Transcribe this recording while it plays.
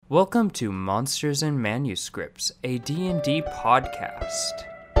Welcome to Monsters and Manuscripts, a D&D podcast.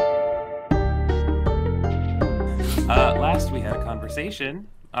 Last we had a conversation.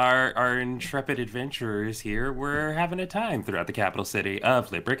 Our intrepid adventurers here were having a time throughout the capital city of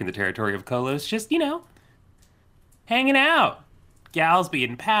Librick in the territory of Kolos, just, hanging out. Gals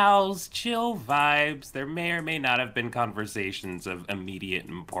being pals, chill vibes. There may or may not have been conversations of immediate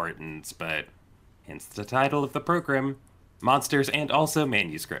importance, but hence the title of the program. Monsters and also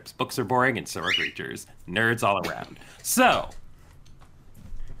manuscripts. Books are boring and so are creatures. Nerds all around. So.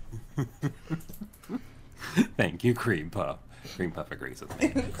 Thank you, Cream Puff. Cream Puff agrees with me.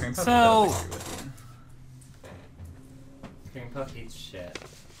 Cream Puff So. Cream Puff eats shit.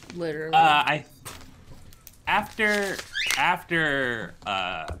 Literally. After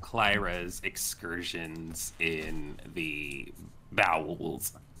Clyra's excursions in the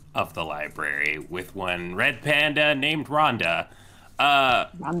bowels of the library with one red panda named Rhonda,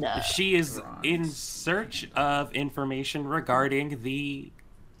 she is in search of information regarding the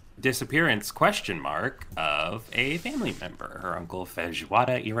disappearance of a family member, her uncle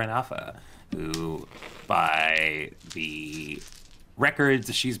Fejwada Iranafa, who, by the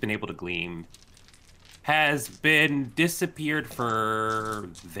records she's been able to glean, has been disappeared for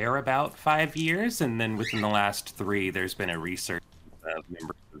thereabout 5 years, and then within the last 3, there's been a research of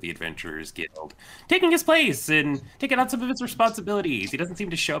members of the Adventurers Guild taking his place and taking on some of his responsibilities. He doesn't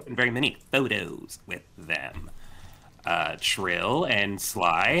seem to show up in very many photos with them. Trill and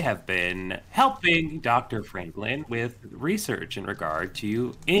Sly have been helping Dr. Franklin with research in regard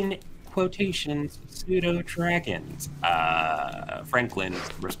to, in quotations, pseudo-dragons. Franklin's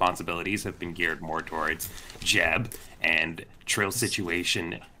responsibilities have been geared more towards Jeb and Trill's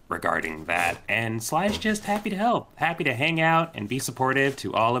situation regarding that, and Sly's just happy to help, happy to hang out and be supportive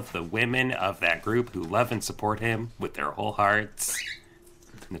to all of the women of that group who love and support him with their whole hearts,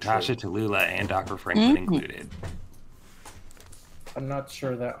 Natasha, Tallulah, and Dr. Franklin included. I'm not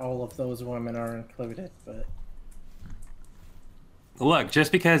sure that all of those women are included, but... Look,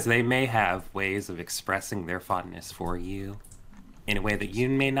 just because they may have ways of expressing their fondness for you in a way that you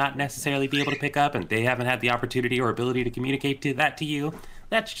may not necessarily be able to pick up, and they haven't had the opportunity or ability to communicate to you,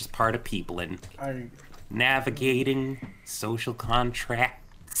 that's just part of people and navigating social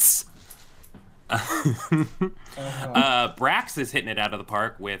contracts. Brax is hitting it out of the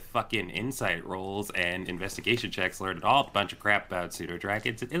park with fucking insight rolls and investigation checks, learning all a bunch of crap about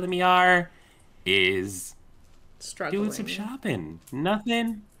pseudo-dragons, and Illimiar is doing some shopping.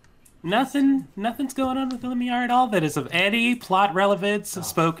 Nothing's going on with Illimiar at all that is of any plot relevance.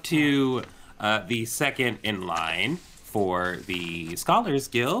 Spoke to the second in line for the Scholars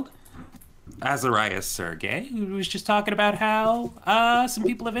Guild, Azariah Sergey, who was just talking about how some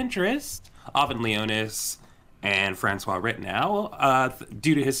people of interest, Oven Leonis and Francois Rittenau,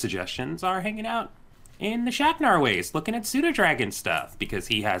 due to his suggestions, are hanging out in the Shaknar Waste, looking at pseudo-dragon stuff, because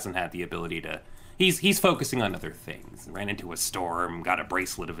he hasn't had the ability to... He's focusing on other things. Ran into a storm, got a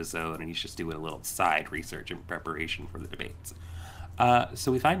bracelet of his own, and he's just doing a little side research in preparation for the debates.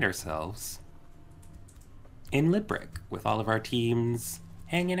 So we find ourselves in Librick with all of our teams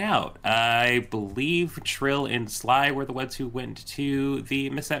hanging out. I believe Trill and Sly were the ones who went to the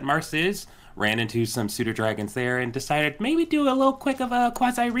Misset Marses, ran into some pseudo-dragons there, and decided maybe do a little quick of a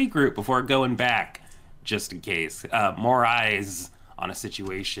quasi-regroup before going back, just in case. More eyes on a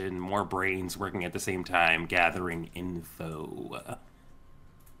situation, more brains working at the same time, gathering info.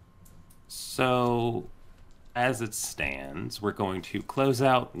 So, as it stands, we're going to close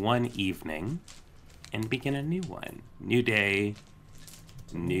out one evening and begin a new one. New day,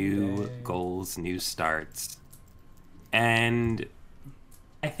 new goals, new starts. And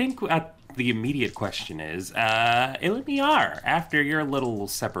I think the immediate question is, Illimiar, after your little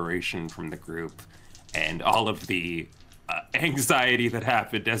separation from the group and all of the anxiety that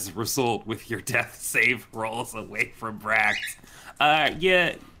happened as a result with your death save rolls away from Brax,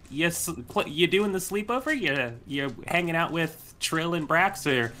 you doing the sleepover? You hanging out with Trill and Brax,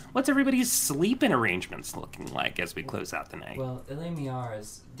 or what's everybody's sleeping arrangements looking like as we close out the night? Well, Illimiar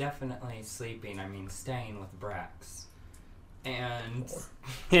is definitely sleeping. I mean, staying with Brax, and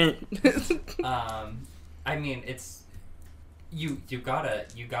I mean, it's you gotta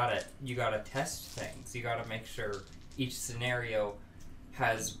test things. You gotta make sure each scenario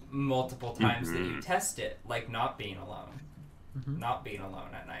has multiple times that you test it, like not being alone. Not being alone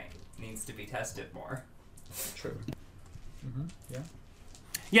at night needs to be tested more. True.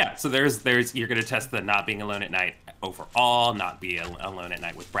 Yeah, so there's you're going to test the not being alone at night overall, not be alone at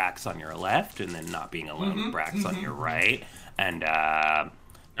night with Brax on your left, and then not being alone with Brax on your right. And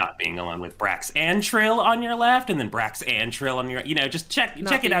not being alone with Brax and Trill on your left, and then Brax and Trill on your, just check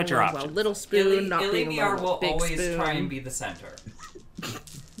it out your options. Little spoon, not being alone will with big always spoon. try and be the center.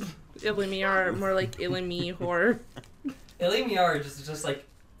 Illimiar, more like Illimi whore. Illimiar is just like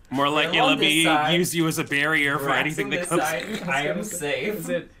more like Illimi use you as a barrier for anything that comes. I am safe.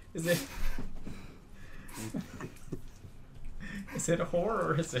 Is it is it horror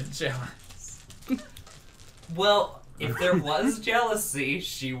or is it jealous? Well, if there was jealousy,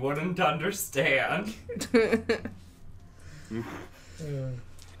 she wouldn't understand.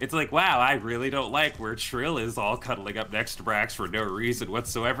 It's like, wow, I really don't like where Trill is all cuddling up next to Brax for no reason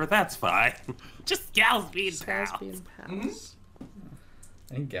whatsoever. That's fine. Just gals being pals. Mm-hmm.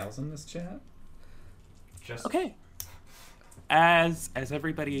 Any gals in this chat? Just okay. As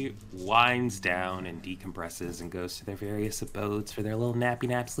everybody winds down and decompresses and goes to their various abodes for their little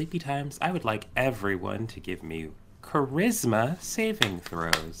nappy sleepy times, I would like everyone to give me charisma saving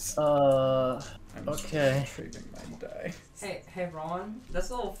throws. Okay. Trading my die. Hey, Ron, that's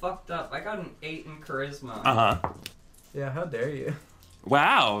a little fucked up. I got an 8 in charisma. Yeah, how dare you?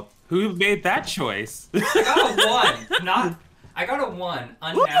 Wow, who made that choice? I got a 1. I got a 1.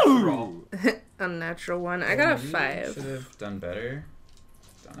 Unnatural. Unnatural 1. I got a 5. Should have done better.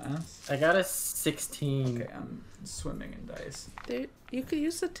 Dumbass. I got a 16. Okay, I'm swimming in dice. Dude, you could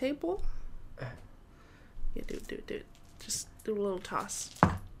use the table. Yeah, dude. Just do a little toss.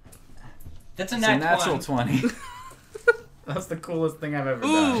 That's a It's a natural 1. 20. That's the coolest thing I've ever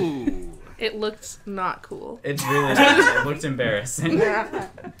done. Ooh. It looked not cool. It really did. It looked embarrassing.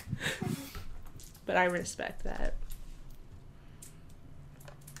 But I respect that.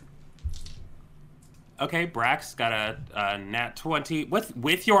 Okay, Brax got a nat 20.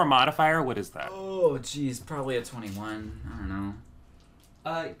 With your modifier, what is that? Oh, geez, probably a 21. I don't know.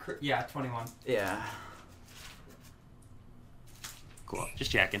 Yeah, 21. Yeah. Cool,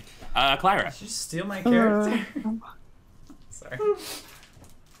 just checking. Clyra. Did you steal my character? Sorry.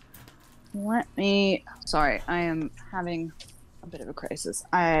 Sorry, I am having a bit of a crisis.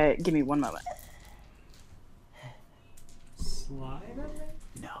 Give me one moment. Slide on me?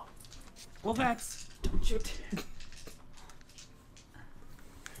 No. Well, Vax. Don't you dare.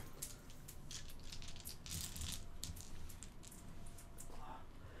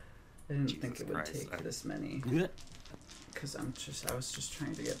 I didn't think it would take this many. Because I was just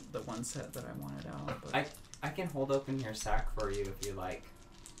trying to get the one set that I wanted out. But I can hold open your sack for you if you like.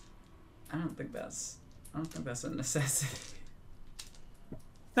 I don't think that's a necessity.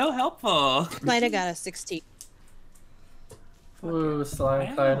 So helpful. Might have got a 16. Ooh,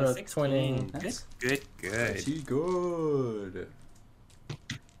 slime card of 20. Good. Good.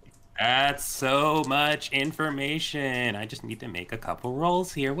 That's so much information. I just need to make a couple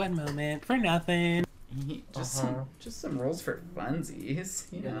rolls here. One moment for nothing. Just some rolls for funsies,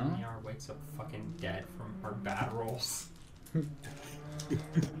 you know. Illimiar wakes up fucking dead from her bad rolls.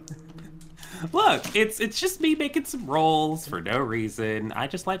 Look, it's just me making some rolls for no reason. I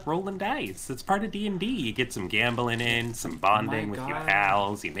just like rolling dice. It's part of D&D. You get some gambling in, some bonding with your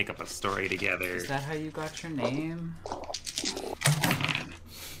pals. You make up a story together. Is that how you got your name?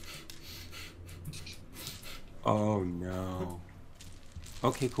 Oh no.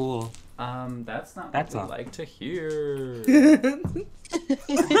 Okay, cool. That's not That's what all. we like to hear. We're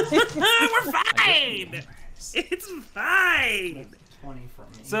fine. It's fine. 20 for me.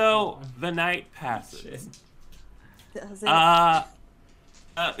 So the night passes. Does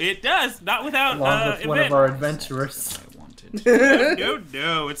It does, not without Along with one of our adventurers. I wanted.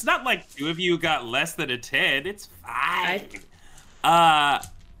 No. It's not like two of you got less than a 10. It's fine. How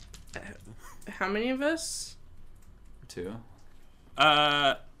many of us? 2.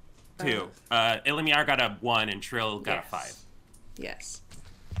 2. Illimiar got a 1 and Trill got a 5. Yes.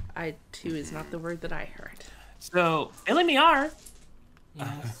 2 is not the word that I heard. So Illimiar.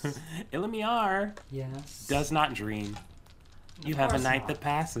 Yes. Illimiar Yes. does not dream. You Of have a course night not. that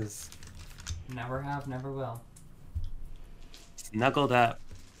passes. Never have, never will. Snuggled up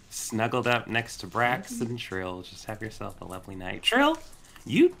next to Brax and Trill. Just have yourself a lovely night. Trill,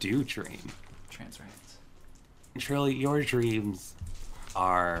 you do dream. Transrights. Trill, your dreams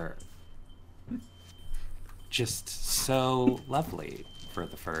are just so lovely for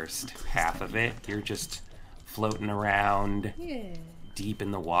the first half of it. You're just floating around Yeah. deep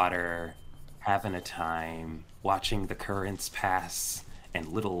in the water, having a time, watching the currents pass, and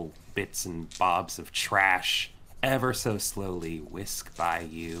little bits and bobs of trash ever so slowly whisk by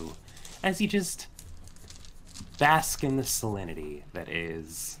you as you just bask in the salinity that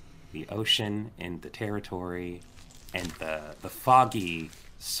is the ocean and the territory and the foggy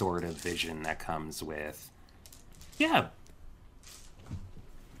sort of vision that comes with,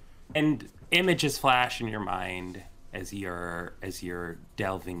 And images flash in your mind as you're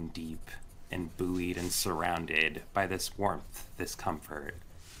delving deep and buoyed and surrounded by this warmth, this comfort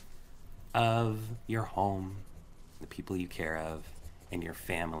of your home, the people you care of, and your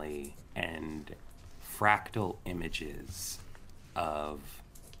family, and fractal images of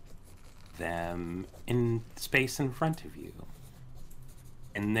them in space in front of you.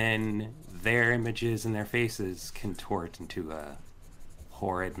 And then their images and their faces contort into a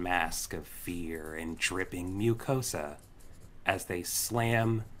horrid mask of fear and dripping mucosa as they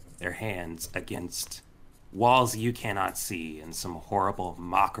slam their hands against walls you cannot see in some horrible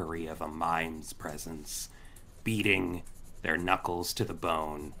mockery of a mime's presence, beating their knuckles to the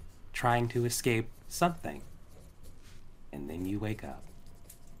bone, trying to escape something. And then you wake up.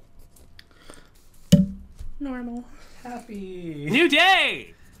 Normal. Happy. New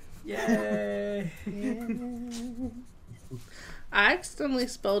day! Yay! I accidentally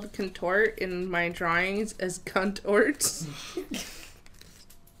spelled contort in my drawings as contorts.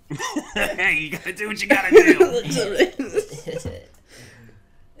 Hey, you gotta do what you gotta do.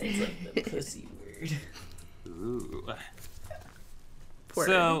 It's like the pussy word. Ooh. Poor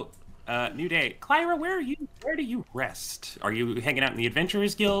So, new day. Clyra, where do you rest? Are you hanging out in the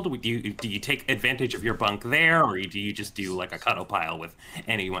Adventurers Guild? Do you take advantage of your bunk there, or do you just do like a cuddle pile with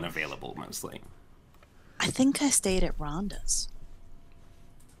anyone available mostly? I think I stayed at Rhonda's.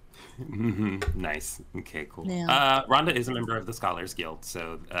 Nice. Okay, cool. Yeah. Rhonda is a member of the Scholars Guild,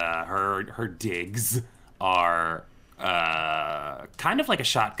 so her digs are kind of like a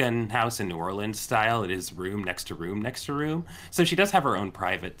shotgun house in New Orleans style. It is room next to room next to room. So she does have her own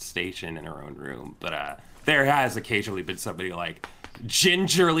private station in her own room, but there has occasionally been somebody like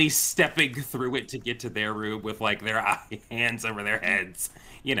gingerly stepping through it to get to their room with like their hands over their heads,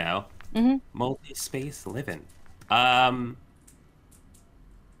 you know. Multi-space living.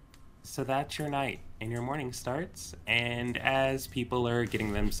 So that's your night, and your morning starts, and as people are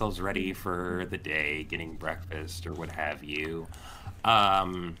getting themselves ready for the day, getting breakfast or what have you,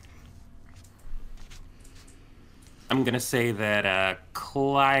 I'm gonna say that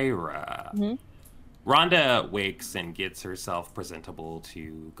Clyra, Rhonda wakes and gets herself presentable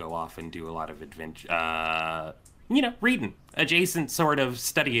to go off and do a lot of adventure, reading, adjacent sort of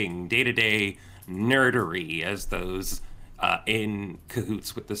studying, day-to-day nerdery, as those in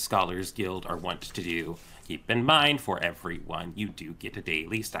cahoots with the Scholars Guild are wont to do. Keep in mind, for everyone, you do get a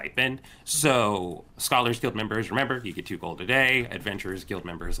daily stipend. So, Scholars Guild members, remember, you get 2 gold a day. Adventurers Guild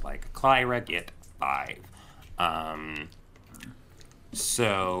members like Clyra get 5.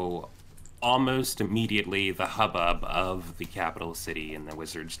 So, almost immediately, the hubbub of the capital city and the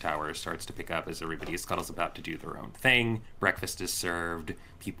Wizard's Tower starts to pick up as everybody scuttles about to do their own thing. Breakfast is served.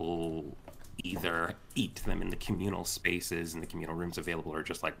 People either eat them in the communal spaces and the communal rooms available, or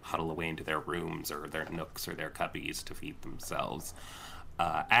just like huddle away into their rooms or their nooks or their cubbies to feed themselves.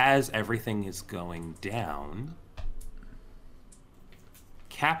 As everything is going down,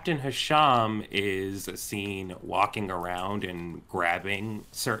 Captain Hasham is seen walking around and grabbing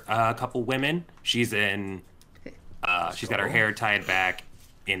a couple women. She's in, she's got her hair tied back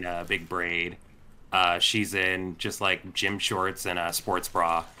in a big braid. She's in just like gym shorts and a sports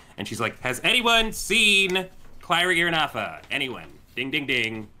bra. And she's like, has anyone seen Clyra Iranatha? Anyone? Ding, ding,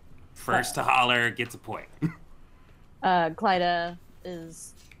 ding. First to holler gets a point. Clyda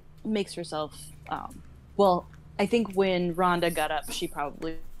makes herself, I think when Rhonda got up, she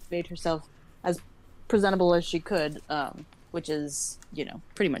probably made herself as presentable as she could, which is,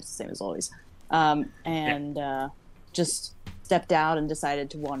 pretty much the same as always. Just stepped out and decided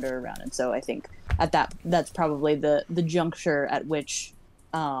to wander around. And so I think that's probably the juncture at which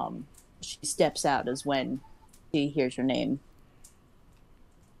she steps out, is when she hears her name.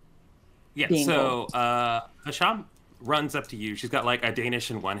 Yeah, so Hasham runs up to you. She's got like a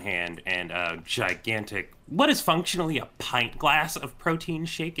Danish in one hand and a gigantic, what is functionally a pint glass of protein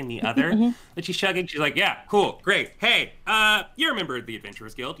shake in the other that she's chugging. She's like, yeah, cool, great. Hey, you're a member of the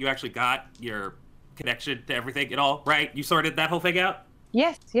Adventurers Guild. You actually got your connection to everything and all, right? You sorted that whole thing out?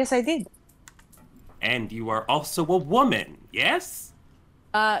 Yes, I did. And you are also a woman, yes?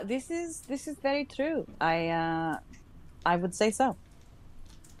 This is very true. I would say so.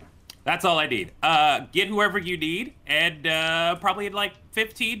 That's all I need. Get whoever you need, and probably in like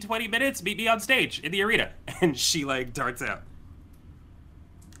 15, 20 minutes, meet me on stage in the arena. And she like darts out.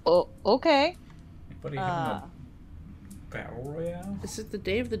 Oh, okay. What are you having a battle royale? Is it the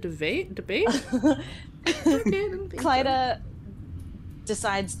day of the debate? Clyda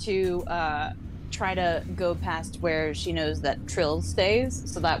decides to try to go past where she knows that Trill stays,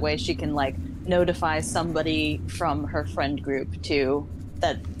 so that way she can like notify somebody from her friend group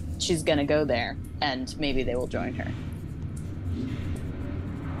that she's gonna go there, and maybe they will join her.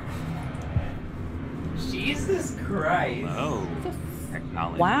 Jesus Christ. Oh,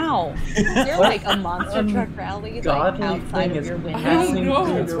 technology. Wow. Is there like a monster truck rally like godly outside thing of is your window? passing know.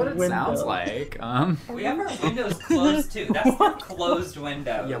 through That's the what it window. sounds like. We have our windows closed too. That's the closed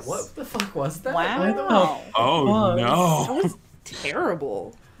windows. Yeah, what the fuck was that? Wow. Oh What? That no. was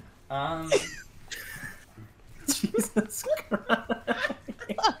terrible. Jesus Christ.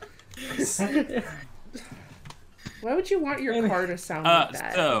 Why would you want your car to sound like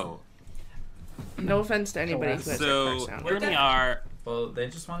that? So No offense to anybody who has their car sound. here we are. Well, they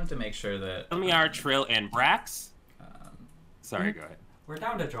just wanted to make sure that. Trill, and Brax. Sorry, go ahead. We're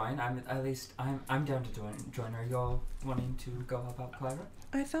down to join. I'm down to join. Are y'all wanting to go help out Clara?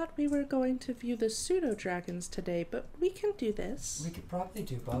 I thought we were going to view the pseudo dragons today, but we can do this. We could probably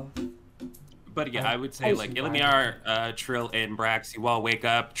do both. But yeah, I would say like Ilmiar, Trill, and Brax. You all wake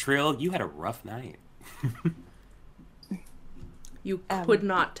up. Trill, you had a rough night. You could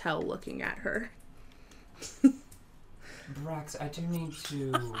not tell looking at her. Brax, I do need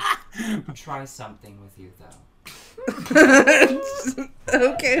to try something with you though.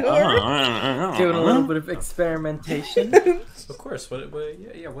 Okay, Horn. Doing a little bit of experimentation. Of course. What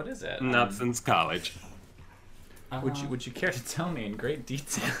is it? Not since college. Would you care to tell me in great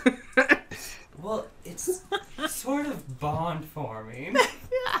detail? Well, it's sort of bond forming.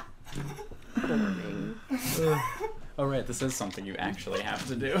 Oh right, this is something you actually have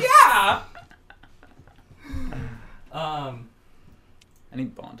to do. Yeah. I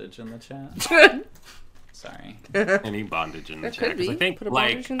need bondage in the chat. Sorry. Any bondage in the There chat? could 'Cause I be. think Put a like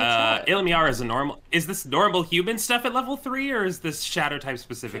bondage in the chat. Ilmiar is a normal. Is this normal human stuff at level 3, or is this shadow type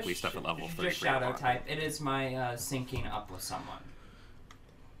specifically stuff at level 3? Just shadow type. It is my syncing up with someone.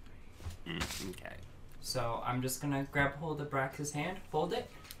 Okay. So I'm just gonna grab hold of Brax's hand, hold it,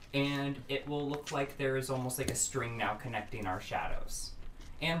 and it will look like there is almost like a string now connecting our shadows.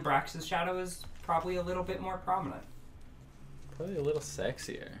 And Brax's shadow is probably a little bit more prominent. Probably a little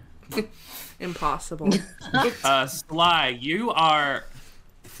sexier. Impossible. Sly, you are.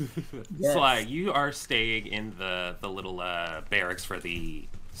 Yes. Sly, you are staying in the little barracks for the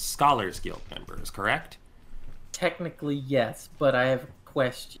Scholars Guild members, correct? Technically, yes, but I have a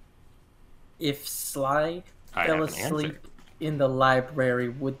question. If Sly I fell have an asleep answer. in the library,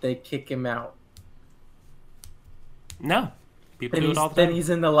 would they kick him out? No. People Then do he's, it all the then time. he's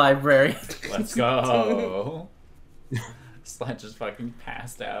in the library. Let's go. Slide just fucking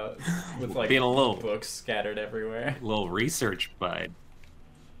passed out with like Being a little- books scattered everywhere. Little research, bud.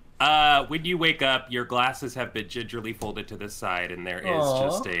 When you wake up, your glasses have been gingerly folded to the side, and there is Aw.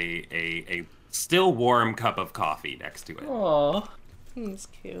 just a still warm cup of coffee next to it. Aw, That's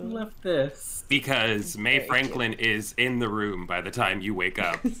cute. who left this? Because May Very Franklin is in the room by the time you wake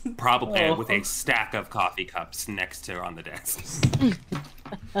up, probably Oh. with a stack of coffee cups next to her on the desk.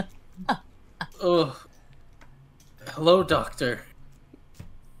 Ugh. Hello, Doctor.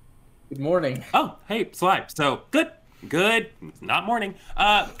 Good morning. Oh, hey, Sly. So good, not morning.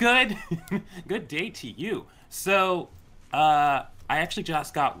 Good, good day to you. So, I actually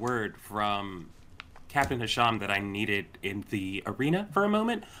just got word from Captain Hasham that I needed in the arena for a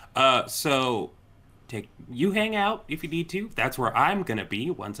moment. So you hang out if you need to. That's where I'm gonna be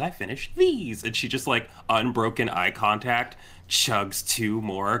once I finish these. And she just like unbroken eye contact, chugs 2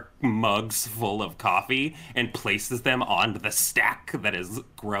 more mugs full of coffee and places them on the stack that is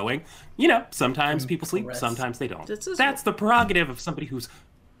growing. You know, sometimes people sleep, Impressed. sometimes they don't. This is- That's the prerogative of somebody who's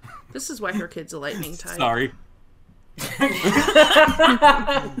This is why her kid's a lightning type. sorry.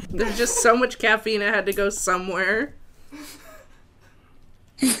 There's just so much caffeine, it had to go somewhere.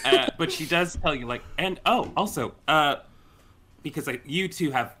 But she does tell you, like, and also, because like, you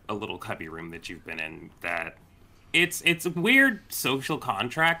two have a little cubby room that you've been in, that it's weird social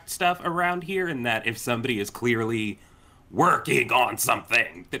contract stuff around here, in that if somebody is clearly working on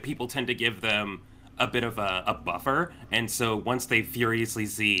something, that people tend to give them a bit of a buffer, and so once they furiously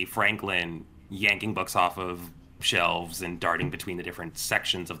see Franklin yanking books off of shelves and darting between the different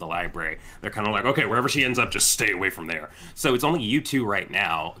sections of the library, they're kind of like, okay, wherever she ends up, just stay away from there. So it's only you two right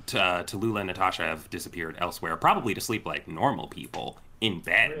now. Tallulah and Natasha have disappeared elsewhere, probably to sleep like normal people in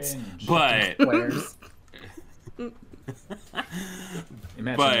beds. Cringe. But Squares.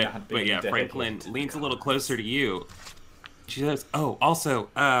 Imagine not but being yeah, dedicated Franklin to leans a God. little closer to you. She says, "Oh, also,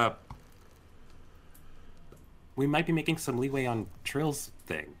 we might be making some leeway on Trill's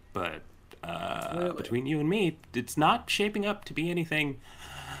thing, but Really? between you and me, it's not shaping up to be anything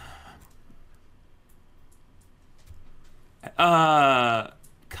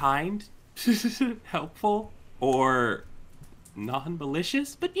kind, helpful, or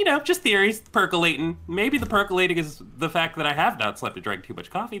non-malicious, but just theories percolating. Maybe the percolating is the fact that I have not slept or drank too much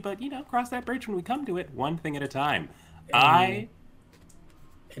coffee, but cross that bridge when we come to it, one thing at a time.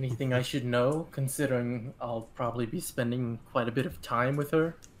 Anything I should know, considering I'll probably be spending quite a bit of time with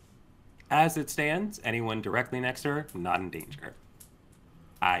her? As it stands, anyone directly next to her, not in danger.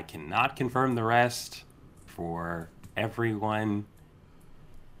 I cannot confirm the rest for everyone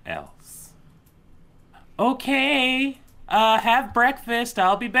else. Okay, have breakfast,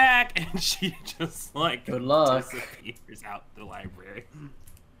 I'll be back. And she just, good luck. Disappears out the library.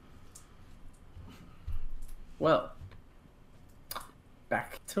 Well,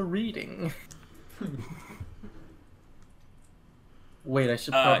 back to reading. Wait, I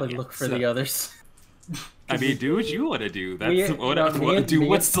should probably look for the others. I mean, do what you want to do. That's Me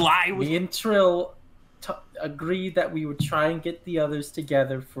and Trill agreed that we would try and get the others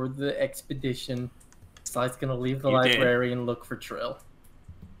together for the expedition. Sly's gonna leave the library and look for Trill.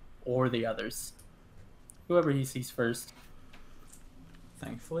 Or the others. Whoever he sees first.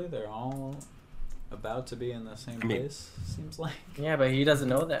 Thankfully, they're all about to be in the same place, seems like. Yeah, but he doesn't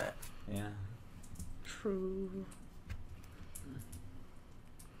know that. Yeah. True.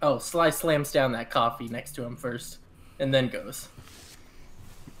 Oh, Sly slams down that coffee next to him first, and then goes.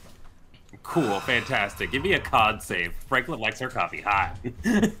 Cool, fantastic. Give me a con save. Franklin likes her coffee hot.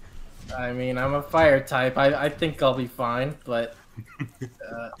 I mean, I'm a fire type. I think I'll be fine, but...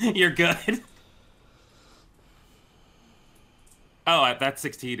 You're good. Oh, that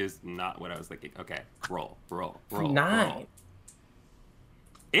 16 is not what I was thinking. Okay, roll. 9. Roll.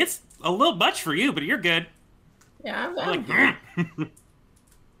 It's a little much for you, but you're good. Yeah, I'm good.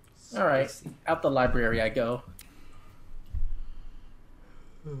 All right, out the library I go.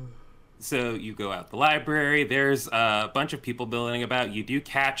 So you go out the library. There's a bunch of people milling about. You do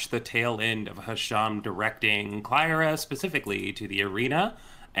catch the tail end of Hisham directing Clyra specifically to the arena,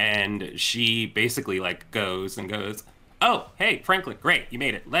 and she basically goes, "Oh, hey, Franklin, great, you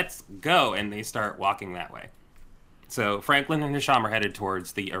made it. Let's go." And they start walking that way. So Franklin and Hisham are headed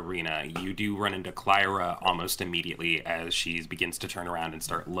towards the arena. You do run into Clyra almost immediately as she begins to turn around and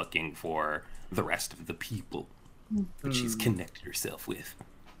start looking for the rest of the people that she's connected herself with.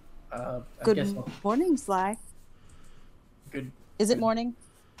 Good morning, Sly. Good. Is it morning?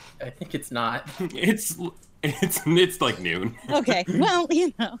 I think it's not. It's like noon. Okay, well,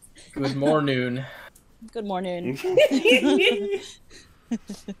 Good morning. Good morning.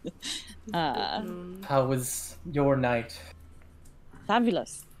 How was your night?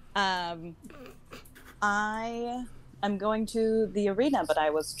 Fabulous. I am going to the arena, but I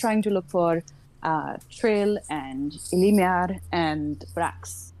was trying to look for Trill and Ilimar and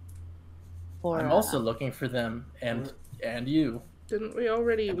Brax. I'm also looking for them and you. Didn't we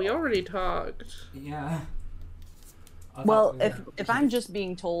already talked? Yeah. Well, if I'm just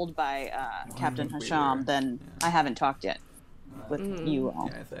being told by Captain Hisham, then I haven't talked yet with you all.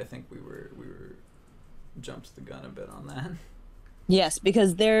 Yeah, I think we were jumped the gun a bit on that. Yes,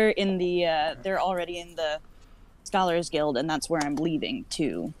 because they're already in the Scholars Guild, and that's where I'm leaving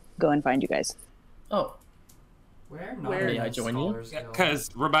to go and find you guys. Oh. Where may I join you?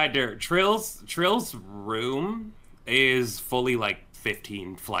 Because reminder, Trill's room is fully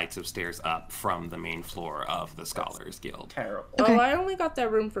 15 flights of stairs up from the main floor of the Scholars Guild. Terrible. Okay. Oh, I only got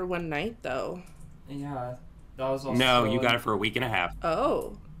that room for one night though. Yeah, that was also... No, you got it for a week and a half.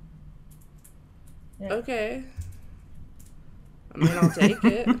 Oh. Yeah. Okay. I mean, I'll take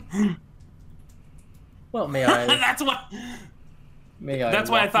it. Well, may I? That's what. That's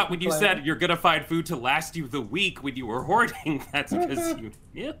why I thought when you plan? said you're gonna find food to last you the week when you were hoarding, that's because you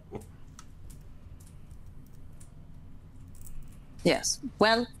knew. Yes.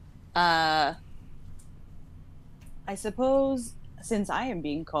 Well, I suppose since I am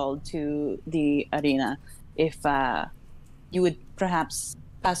being called to the arena, if you would perhaps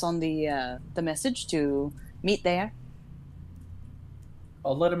pass on the message to meet there.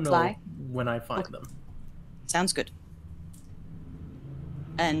 I'll let him know Fly? when I find them. Sounds good.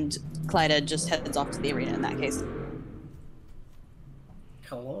 And Clyda just heads off to the arena in that case.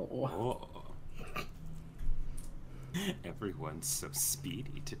 Hello. Oh. Everyone's so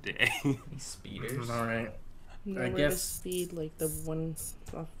speedy today. Speeders. All right. No, I we're guess- the speed like the ones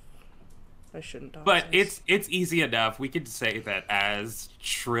off. I shouldn't talk. But it's easy enough. We could say that as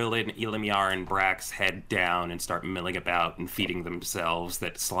Trillin, Ilimiar, and Brax head down and start milling about and feeding themselves,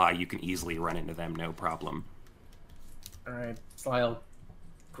 that Sly, you can easily run into them, no problem. All right. So I'll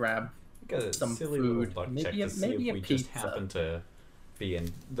grab Got a some silly food. little bug check Maybe to see maybe if a we pizza. just happen to be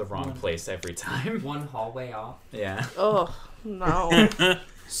in the wrong place every time. One hallway off. Yeah. Oh no,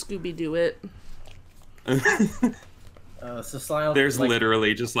 Scooby Doo it. So Sly, there's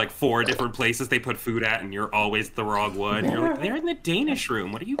literally just like 4 different places they put food at, and you're always the wrong one. You're like, they're in the Danish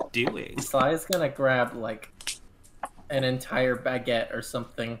room. What are you doing? Sly's gonna grab like an entire baguette or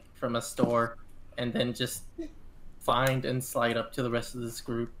something from a store, and then just find and slide up to the rest of this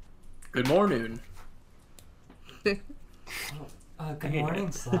group. Good morning. Good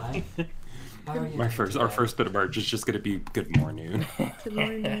morning, Sly. How are you Our first bit of merch is just gonna be good morning. Good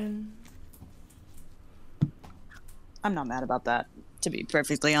morning. I'm not mad about that, to be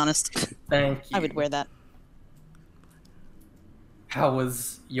perfectly honest. Thank you. I would wear that. How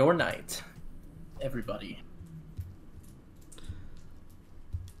was your night, everybody?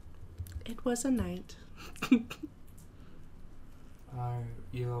 It was a night. Are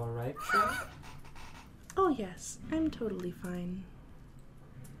you alright, Trill? Oh yes, I'm totally fine.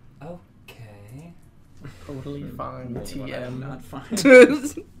 Okay. Totally fine. TM. Not fine.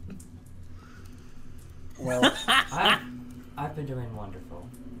 Well, I've been doing wonderful.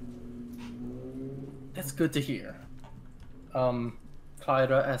 that's good to hear.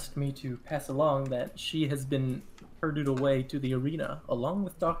 Clyda asked me to pass along that she has been herded away to the arena, along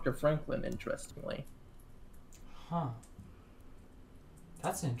with Dr. Franklin, interestingly. Huh.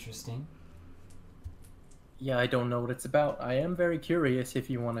 That's interesting. Yeah, I don't know what it's about. I am very curious if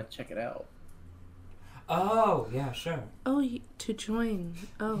you want to check it out. Oh, yeah, sure. Oh, to join.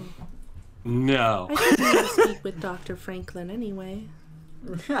 Oh. No. I didn't want to speak with Dr. Franklin anyway.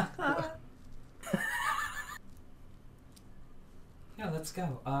 Yeah, let's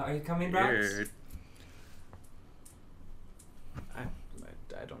go. Are you coming, Brax?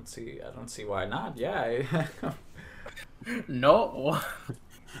 I don't see why not. Yeah. No.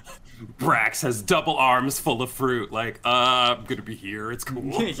 Brax has double arms full of fruit. Like, I'm gonna be here. It's cool.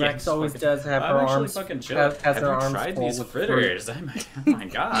 Brax always does have her arms. Has her arms tried full these with fritters. fruit. Oh my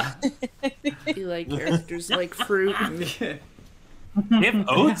god. You like characters like fruit. We have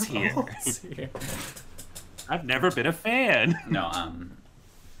oats here. I've never been a fan. No,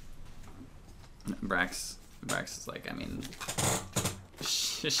 Brax is like, I mean,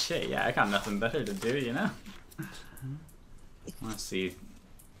 shit, yeah, I got nothing better to do, you know? Let's see.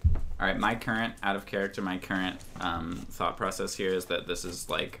 Alright, my current thought process here is that this is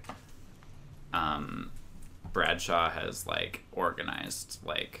like, Bradshaw has like organized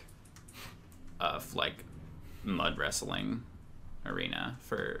like mud wrestling arena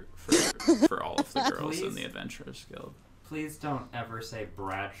for all of the girls in the Adventurers Guild. Please don't ever say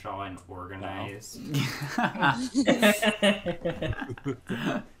Bradshaw and organized.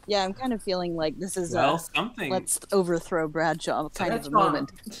 Yeah, I'm kind of feeling like this is something. Let's overthrow Bradshaw kind of a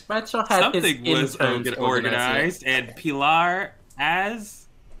moment. Bradshaw had something was organized, and Pilar, as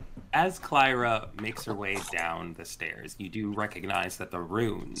Clyra makes her way down the stairs, you do recognize that the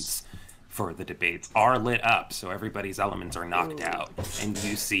runes for the debates are lit up, so everybody's elements are knocked out, and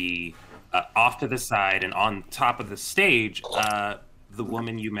you see off to the side and on top of the stage, the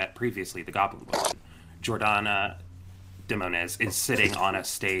woman you met previously, the goblin woman, Jordana Demonez, is sitting on a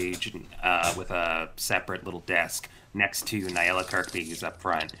stage with a separate little desk next to Nyela Kirkby, who's up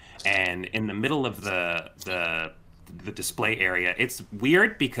front. And in the middle of the display area, it's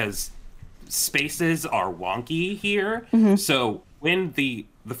weird because spaces are wonky here. Mm-hmm. So when the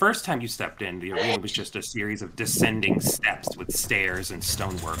first time you stepped in, the arena was just a series of descending steps with stairs and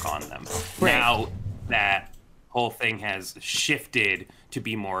stonework on them. Right. Now that whole thing has shifted to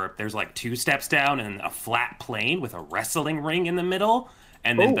be more, there's like 2 steps down and a flat plane with a wrestling ring in the middle.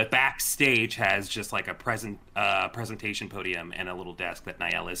 And then the backstage has just like a presentation podium and a little desk that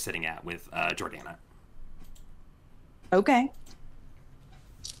Nyela is sitting at with Jordana. Okay.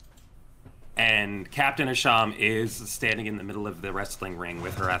 And Captain Hasham is standing in the middle of the wrestling ring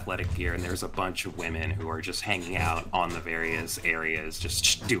with her athletic gear, and there's a bunch of women who are just hanging out on the various areas,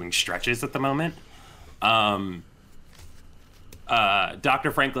 just doing stretches at the moment. Dr.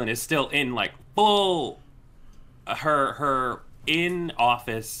 Franklin is still in like full her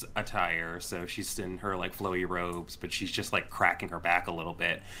in-office attire, so she's in her like flowy robes, but she's just like cracking her back a little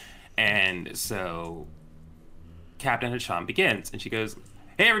bit. And so Captain Hasham begins, and she goes,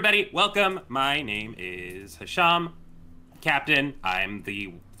 "Hey everybody, welcome. My name is Hasham, Captain. I'm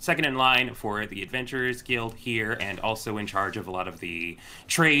the second in line for the Adventurers Guild here, and also in charge of a lot of the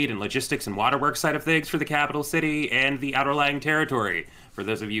trade and logistics and waterworks side of things for the capital city and the outer-lying territory. For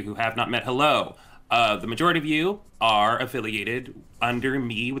those of you who have not met, hello. The majority of you are affiliated under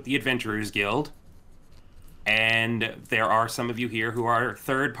me with the Adventurers Guild, and there are some of you here who are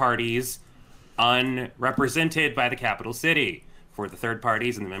third parties unrepresented by the capital city. For the third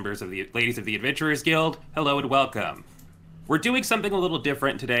parties and the members of the Ladies of the Adventurers Guild, hello and welcome. we're doing something a little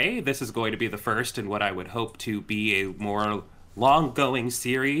different today. This is going to be the first in what I would hope to be a more long-going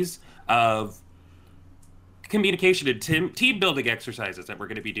series of communication and team building exercises that we're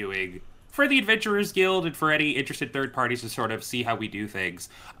going to be doing for the Adventurers Guild and for any interested third parties to sort of see how we do things.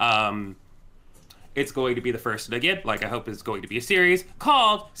 It's going to be the first, and again, like I hope is going to be a series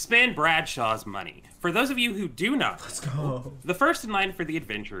called Spend Bradshaw's Money. For those of you who do not know, the first in line for the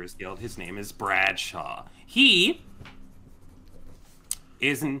Adventurers Guild, his name is Bradshaw. He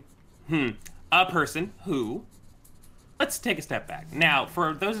is a person who... Let's take a step back. Now,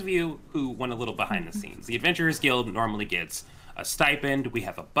 for those of you who want a little behind the scenes, the Adventurers Guild normally gets a stipend, we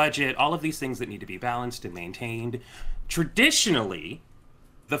have a budget, all of these things that need to be balanced and maintained. Traditionally,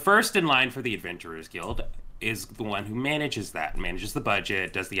 the first in line for the Adventurers Guild is the one who manages that, manages the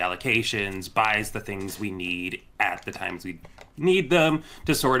budget, does the allocations, buys the things we need at the times we need them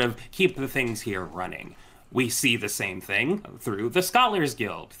to sort of keep the things here running. We see the same thing through the Scholars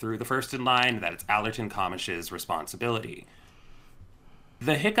Guild, through the first in line, that it's Allerton Comish's responsibility.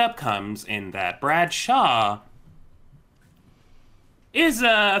 The hiccup comes in that Bradshaw is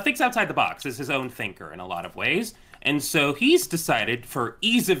thinks outside the box, is his own thinker in a lot of ways. And so he's decided, for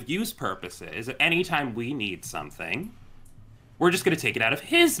ease of use purposes, anytime we need something, we're just going to take it out of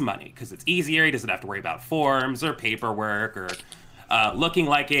his money, because it's easier. He doesn't have to worry about forms or paperwork or looking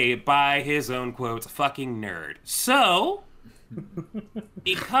like a, by his own quotes, fucking nerd. So,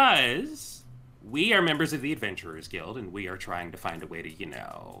 because we are members of the Adventurers Guild, and we are trying to find a way to, you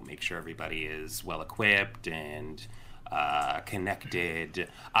know, make sure everybody is well-equipped and connected,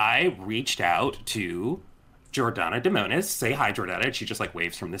 I reached out to Jordana Demonis. Say hi, Jordana. She just, like,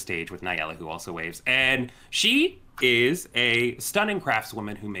 waves from the stage with Nyella, who also waves. And she is a stunning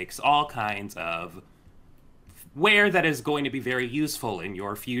craftswoman who makes all kinds of ware that is going to be very useful in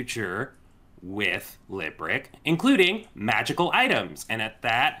your future with Librick, including magical items. And at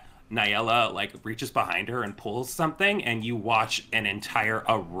that, Nyella, like, reaches behind her and pulls something, and you watch an entire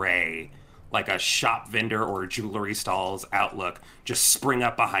array, like a shop vendor or a jewelry stall's outlook, just spring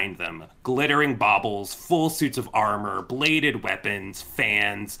up behind them. Glittering baubles, full suits of armor, bladed weapons,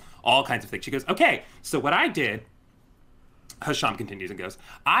 fans, all kinds of things. She goes, okay, so what I did, Hasham continues and goes,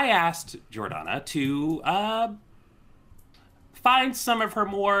 I asked Jordana to find some of her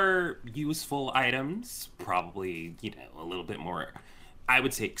more useful items, probably, you know, a little bit more, I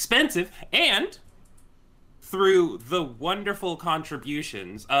would say, expensive, and through the wonderful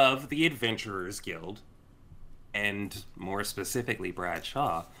contributions of the Adventurers Guild, and more specifically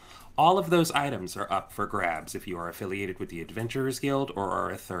Bradshaw, all of those items are up for grabs if you are affiliated with the Adventurers Guild or are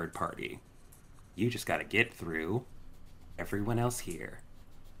a third party. You just gotta get through everyone else here.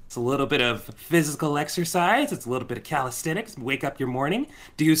 It's a little bit of physical exercise, it's a little bit of calisthenics, wake up your morning,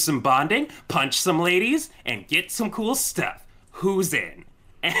 do some bonding, punch some ladies, and get some cool stuff. Who's in?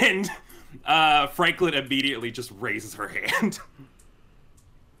 And Franklin immediately just raises her hand.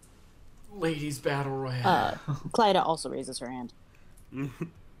 Ladies Battle Royale. Clyda also raises her hand.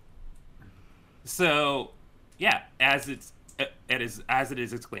 So, yeah, as it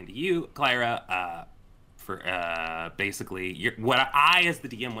is explained to you, Clyra, for basically what I as the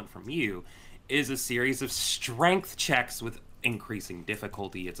DM want from you is a series of strength checks with increasing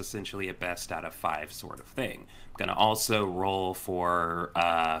difficulty. It's essentially a best out of 5 sort of thing. I'm gonna also roll for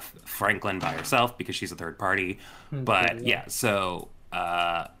Franklin by herself because she's a third party. But yeah, so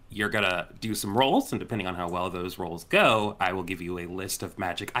you're gonna do some rolls, and depending on how well those rolls go, I will give you a list of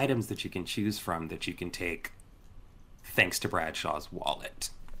magic items that you can choose from that you can take thanks to Bradshaw's wallet.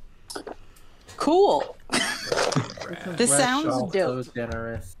 Cool. This sounds dope. So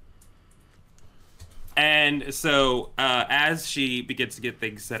generous. And so, as she begins to get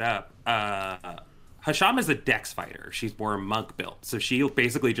things set up, Hasham is a dex fighter. She's more monk built, so she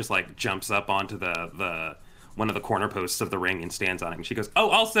basically just like jumps up onto the one of the corner posts of the ring and stands on it. And she goes, "Oh,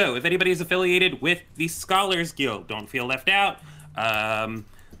 also, if anybody's affiliated with the Scholars Guild, don't feel left out.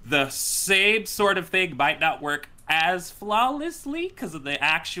 The same sort of thing might not work as flawlessly because of the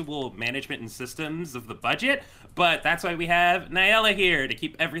actual management and systems of the budget, but that's why we have Nyella here to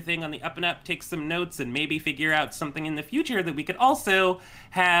keep everything on the up and up, take some notes, and maybe figure out something in the future that we could also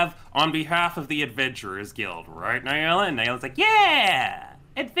have on behalf of the Adventurers Guild, right, Nyella?" And Nyella's like, "Yeah,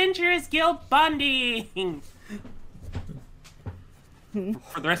 Adventurers Guild bonding."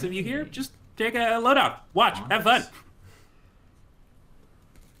 For the rest of you here, just take a load out, watch, have fun.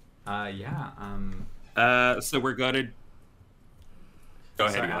 So we're gonna go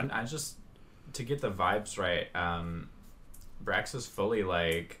ahead. Sorry, I just, to get the vibes right, Brax is fully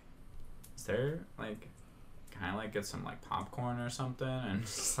like, is there like, kind of like get some like popcorn or something and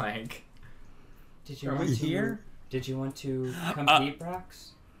just like, did you Are we here? Did you want to compete, Brax?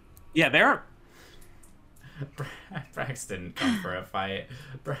 Yeah, there. Brax didn't come for a fight.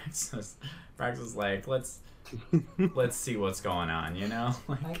 Brax was like, let's see what's going on, you know?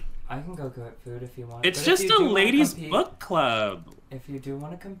 I can go get food if you want. It's just a ladies' book club. If you do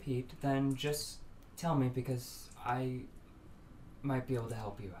want to compete, then just tell me because I might be able to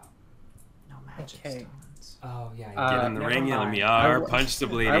help you out. No magic stones. Oh yeah. Get in the ring, Yar. Punch the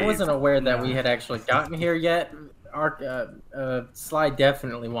lady. I wasn't aware that we had actually gotten here yet. Sly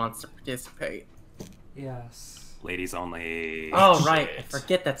definitely wants to participate. Yes. Ladies only. Oh right, I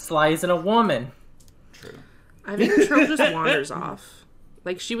forget that Sly isn't a woman. True. I think Trill just wanders off.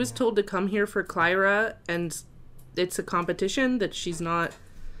 Like, she was told to come here for Clyra, and it's a competition that she's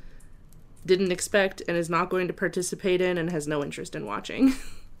didn't expect and is not going to participate in and has no interest in watching.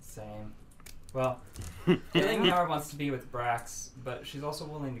 Same. Well, feeling Yara wants to be with Brax, but she's also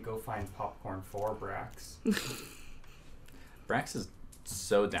willing to go find popcorn for Brax. Brax is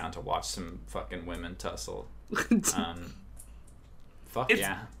so down to watch some fucking women tussle.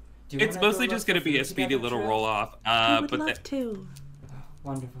 Yeah. It's mostly just going to be a speedy little roll-off. I would love to.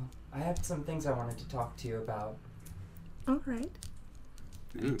 Wonderful. I have some things I wanted to talk to you about. All right.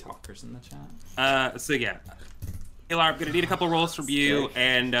 Any talkers in the chat? So yeah, Ilar, I'm gonna need a couple rolls from you,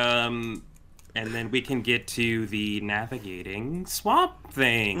 and then we can get to the navigating swamp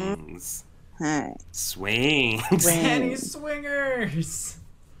things. Hi. Swings. Penny swingers.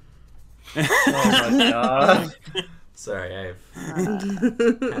 Oh my god. Sorry, I've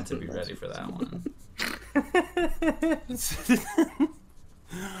had to be ready for that one.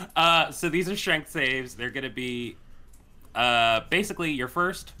 So these are strength saves. They're gonna be basically your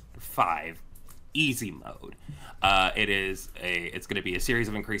first 5 easy mode. It's gonna be a series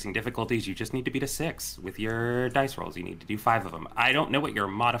of increasing difficulties. You just need to beat a 6 with your dice rolls. You need to do 5 of them. I don't know what your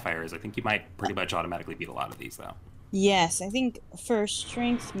modifier is. I think you might pretty much automatically beat a lot of these though. Yes, I think for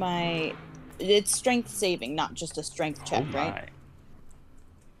strength it's strength saving, not just a strength check, right?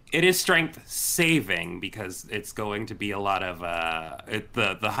 It is strength saving because it's going to be a lot of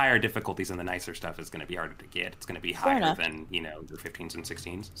the higher difficulties and the nicer stuff is going to be harder to get. It's going to be higher than your 15s and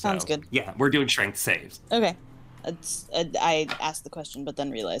 16s. So, sounds good. Yeah, we're doing strength saves. Okay, I asked the question, but then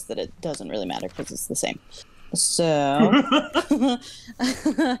realized that it doesn't really matter because it's the same. So,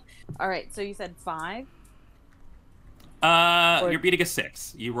 all right. So you said 5. You're beating a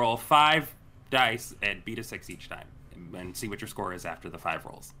 6. You roll 5 dice and beat a 6 each time. And see what your score is after the 5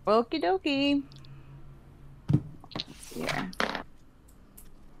 rolls. Okie dokie. Let's see here.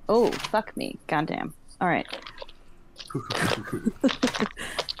 Oh, fuck me. Goddamn. All right.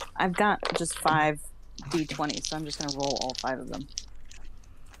 I've got just 5 D20s, so I'm just going to roll all 5 of them.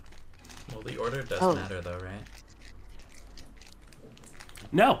 Well, the order does matter, though, right?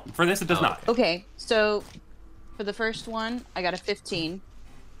 No, for this it does not. Okay, so for the first one, I got a 15.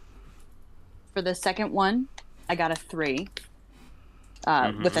 For the second one, I got a 3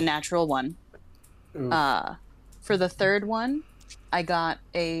 with a natural 1. For the third one, I got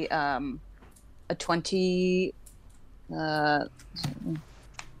a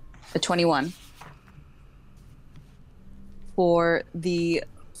 21. For the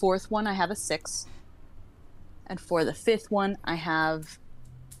fourth one, I have a 6. And for the fifth one, I have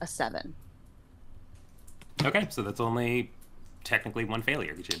a 7. Okay, so that's only technically 1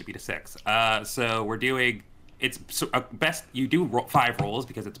 failure because you had to beat a 6. So we're doing... It's best you do 5 rolls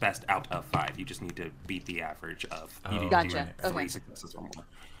because it's best out of 5. You just need to beat the average of. Gotcha. Do 3 successes or more.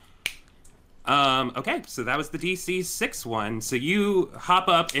 Okay, so that was the DC 6 one. So you hop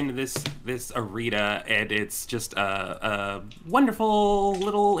up into this arena, and it's just a wonderful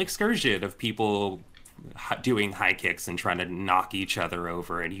little excursion of people doing high kicks and trying to knock each other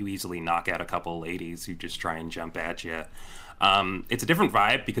over, and you easily knock out a couple ladies who just try and jump at you. It's a different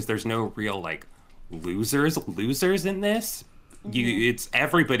vibe because there's no real losers in this. It's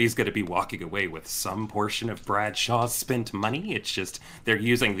everybody's going to be walking away with some portion of Bradshaw's spent money. It's just they're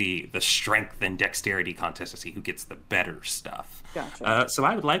using the strength and dexterity contest to see who gets the better stuff. Gotcha. So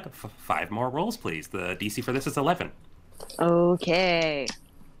I would like 5 more rolls, please. The DC for this is 11. Okay.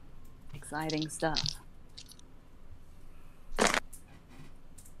 Exciting stuff.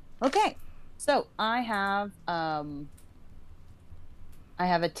 Okay, so I have a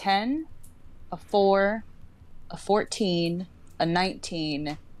 10, a 4, a 14, a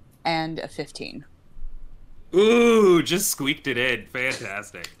 19, and a 15. Ooh, just squeaked it in.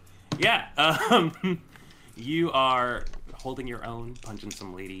 Fantastic. Yeah, you are holding your own, punching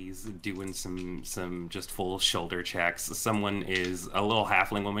some ladies, doing some just full shoulder checks. A little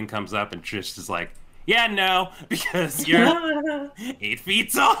halfling woman comes up and just is like, yeah, no, because you're 8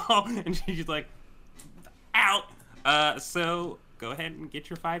 feet tall. And she's like, out. So go ahead and get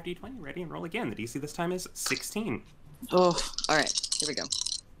your 5d20 ready and roll again. The DC this time is 16. Oh, all right. Here we go.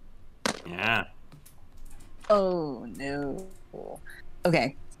 Yeah. Oh no.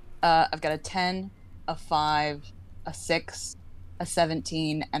 Okay. I've got a 10, a 5, a 6, a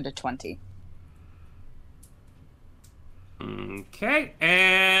 17, and a 20. Okay,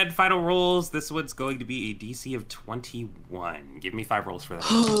 and final rolls. This one's going to be a DC of 21. Give me 5 rolls for that.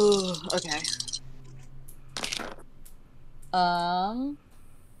 Okay.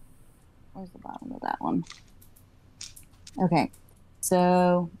 Where's the bottom of that one? Okay.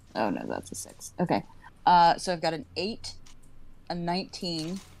 So, oh no, that's a 6. Okay. So I've got an 8, a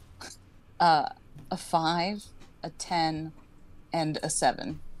 19, a 5, a 10, and a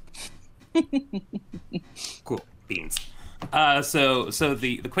 7. Cool beans. So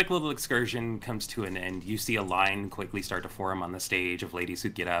the quick little excursion comes to an end. You see a line quickly start to form on the stage of ladies who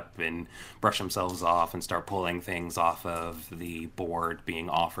get up and brush themselves off and start pulling things off of the board being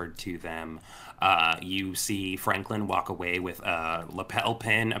offered to them. You see Franklin walk away with a lapel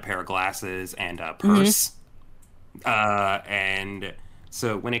pin, a pair of glasses, and a purse. And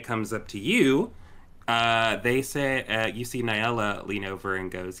so when it comes up to you, they say, you see Nyella lean over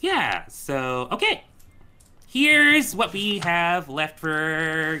and goes, yeah, so, okay. Here's what we have left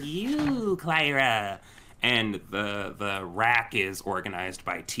for you, Clyra. And the rack is organized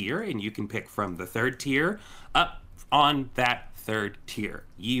by tier, and you can pick from the 3rd tier up on that 3rd tier.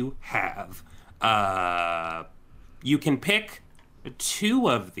 You have, you can pick 2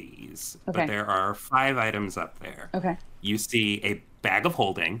 of these, but there are 5 items up there. Okay. You see a bag of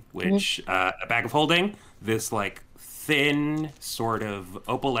holding, which, a bag of holding, this like thin sort of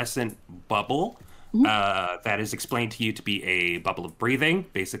opalescent bubble. That is explained to you to be a bubble of breathing.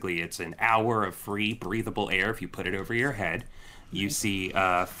 Basically, it's an hour of free breathable air if you put it over your head. You see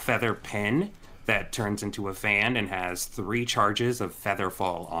a feather pen that turns into a fan and has 3 charges of feather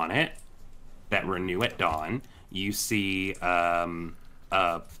fall on it that renew at dawn. You see a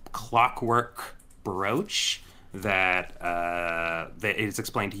clockwork brooch that that is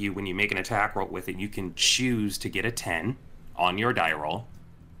explained to you when you make an attack roll with it. You can choose to get a 10 on your die roll.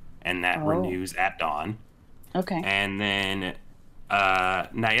 And that renews at dawn. Okay. And then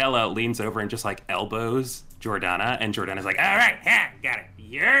Nyella leans over and just like elbows Jordana, and Jordana's like, all right, got it.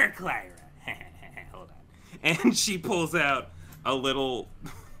 You're Clyra. Hold on. And she pulls out a little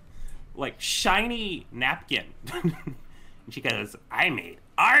like shiny napkin. And she goes, I made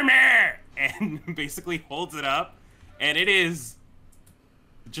armor, and basically holds it up, and it is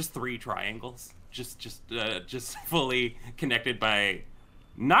just 3 triangles, just fully connected by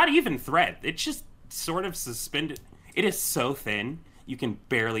not even thread. It's just sort of suspended. It is so thin, you can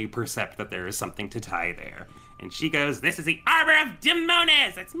barely perceive that there is something to tie there. And she goes, this is the armor of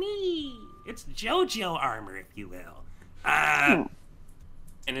Demonis! That's me! It's JoJo armor, if you will.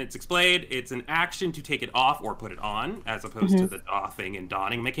 And it's explained, it's an action to take it off or put it on, as opposed to the doffing and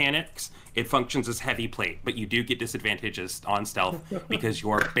donning mechanics. It functions as heavy plate, but you do get disadvantages on stealth because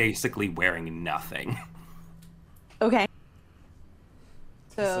you're basically wearing nothing. Okay.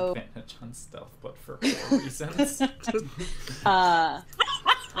 So, disadvantage on stealth, but for 4 reasons. Let's see.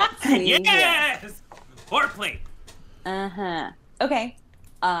 Yes! Foreplay. Okay.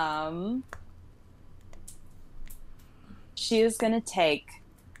 She is gonna take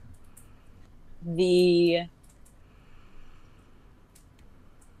the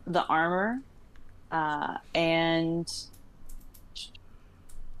armor, and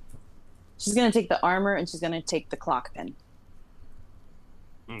she's gonna take the armor, and she's gonna take the clock pin.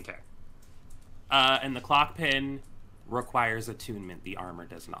 Okay. And the clock pin requires attunement. The armor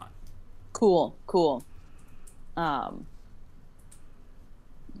does not. Cool. All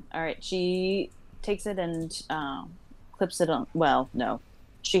right. She takes it and clips it on. Well, no.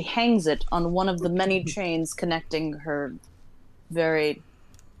 She hangs it on one of the many chains connecting her very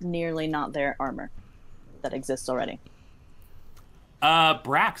nearly not there armor that exists already.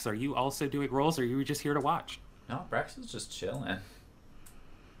 Brax, are you also doing rolls, or are you just here to watch? No, Brax is just chilling.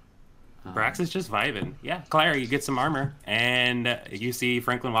 Brax is just vibing. Yeah, Clyra, you get some armor, and you see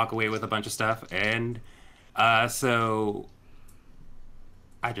Franklin walk away with a bunch of stuff, and so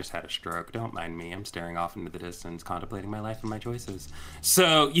I just had a stroke. Don't mind me. I'm staring off into the distance, contemplating my life and my choices.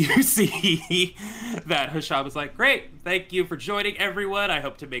 So you see that Hashab is like, great, thank you for joining, everyone. I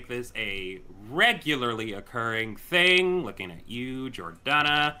hope to make this a regularly occurring thing. Looking at you,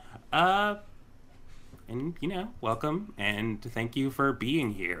 Jordana. And, welcome, and thank you for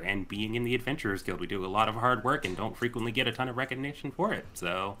being here and being in the Adventurers Guild. We do a lot of hard work and don't frequently get a ton of recognition for it,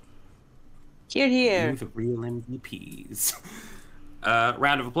 so... Here. You the real MVPs.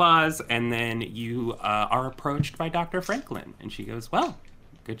 round of applause, and then you are approached by Dr. Franklin, and she goes, "Well,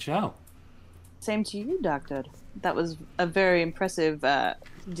 good show." Same to you, Doctor. That was a very impressive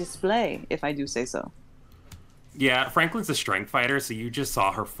display, if I do say so. Yeah, Franklin's a strength fighter, so you just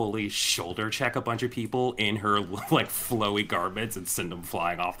saw her fully shoulder check a bunch of people in her like flowy garments and send them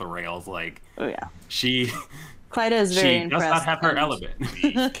flying off the rails. Like, oh yeah, Clyda is very she impressed. Does not have her element.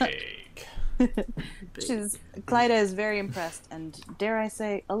 Clyda is very impressed and, dare I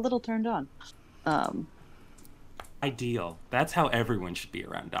say, a little turned on. Ideal. That's how everyone should be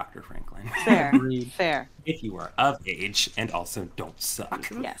around Dr. Franklin. Fair. If you are of age and also don't suck.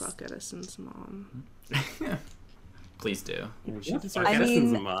 Yes. Fuck Edison's mom. Please do. She does fuck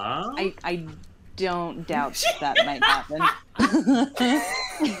Edison's mom? I don't doubt that might happen.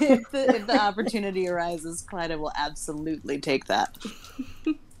 if the opportunity arises, Clyda will absolutely take that.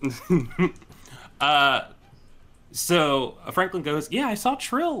 So Franklin goes, "Yeah, I saw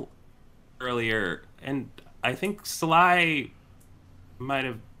Trill earlier, and I think Salai might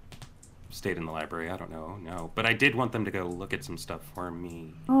have stayed in the library. I don't know, no. But I did want them to go look at some stuff for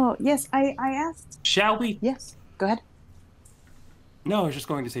me." Oh, yes, I asked. Shall we? Yes, go ahead. No, I was just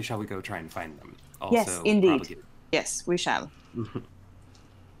going to say, shall we go try and find them? Also, yes, indeed. Yes, we shall.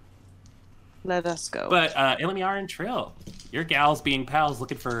 Let us go. But, Ilimiar and Trill, your gals being pals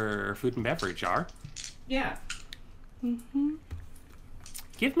looking for food and beverage, are? Yeah. Mm-hmm.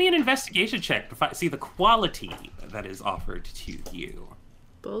 Give me an investigation check to see the quality that is offered to you.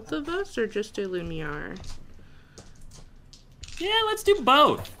 Both of us, or just Illumiar? Yeah, let's do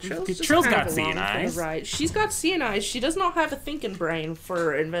both. Trill's got CNIs. Right. She's got CNIs. She does not have a thinking brain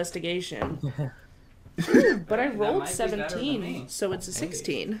for investigation. But I rolled 17, so it's a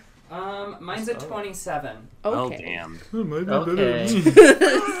 16. Mine's a 27. Okay. Oh, damn. Okay.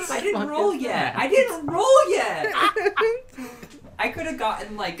 I didn't roll yet. I could have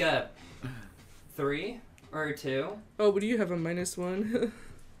gotten like a 3 or a 2. Oh, but do you have a -1?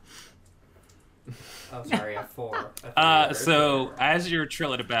 Oh, sorry, a 4. So as you're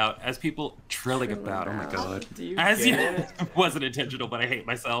trilling about, oh my god. Wasn't intentional, but I hate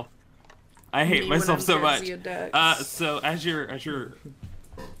myself. I hate myself so much. So as you're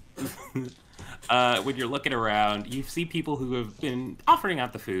when you're looking around, you see people who have been offering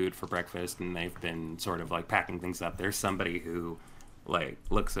out the food for breakfast, and they've been sort of like packing things up. There's somebody who like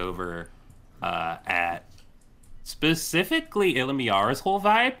looks over at specifically Ilimiara's whole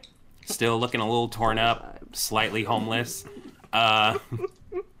vibe. Still looking a little torn up, slightly homeless. Her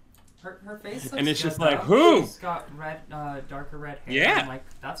face looks and it's good, just like, though. who? She's got darker red hair. Yeah. And, like,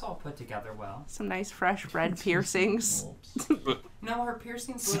 that's all put together well. Some nice fresh red piercings. No, her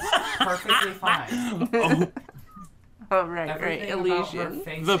piercings look perfectly fine. Oh, right, Everything right. about her Illusion.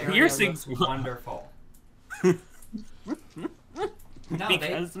 face The area piercings looks wonderful. No,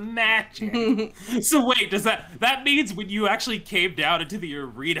 because magic. So wait, does that means when you actually came down into the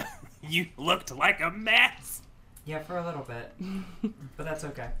arena, you looked like a mess? Yeah, for a little bit, but that's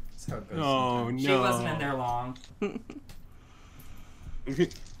okay. That's how it goes. Oh no, She wasn't in there long.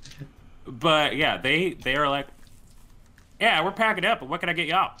 But yeah, they are like, yeah, we're packing up, but what can I get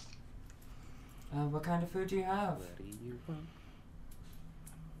y'all? What kind of food do you have?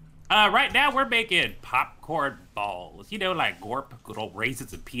 Right now we're making popcorn balls. You know, like Gorp, good old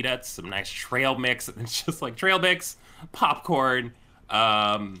raisins and peanuts, some nice trail mix, and it's just like trail mix, popcorn,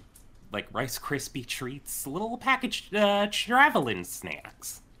 like Rice Krispie treats, little packaged traveling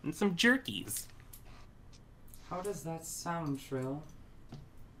snacks, and some jerkies. How does that sound, Trill?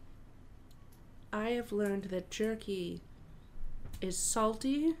 I have learned that jerky is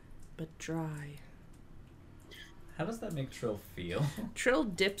salty but dry. How does that make Trill feel? Trill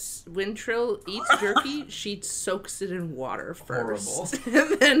when Trill eats jerky, she soaks it in water first. Horrible.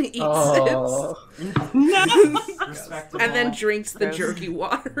 And then eats it. Respectable. And then drinks the jerky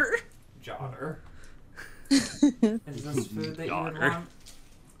water. Jotter. Is this food that you would want?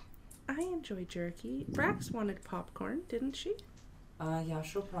 I enjoy jerky. Brax wanted popcorn, didn't she? Yeah,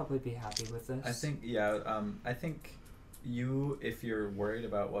 she'll probably be happy with this. I think, I think you, if you're worried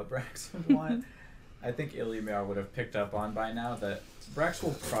about what Brax would want, I think Ilimiar would have picked up on by now that Brax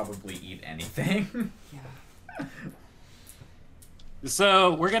will probably eat anything. Yeah.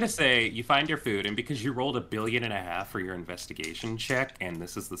 So we're gonna say you find your food, and because you rolled $1.5 billion for your investigation check, and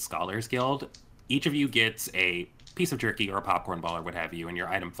this is the Scholars Guild, each of you gets a piece of jerky or a popcorn ball or what have you, and your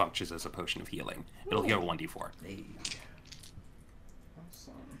item functions as a potion of healing. It'll heal 1d4. Hey.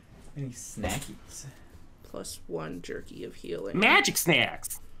 Awesome. Any snackies? +1 jerky of healing. Magic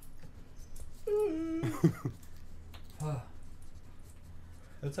snacks.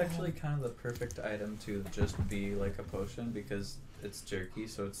 It's actually kind of the perfect item to just be like a potion because it's jerky,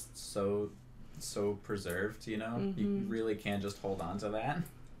 so it's so preserved, you know? Mm-hmm. You really can't just hold on to that.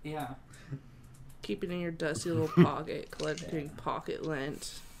 Yeah. Keep it in your dusty little pocket, collecting pocket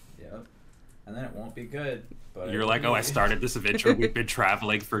lint. Yep. And then it won't be good. But You're like, oh, I started this adventure. We've been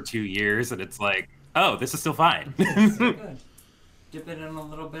traveling for 2 years, and it's like, oh, this is still fine. So good. Dip it in a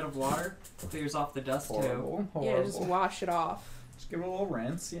little bit of water. Clears off the dust horrible. Yeah, just wash it off. Just give it a little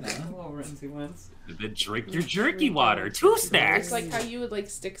rinse, you know. too. A little rinsey rinse. And then drink your jerky water. 2 snacks. It's like how you would like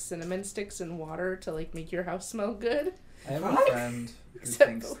stick cinnamon sticks in water to like make your house smell good. I have a friend who Except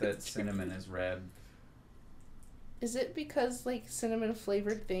thinks for that cinnamon is red. Is it because like cinnamon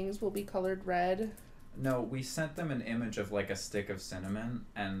flavored things will be colored red? No, we sent them an image of like a stick of cinnamon,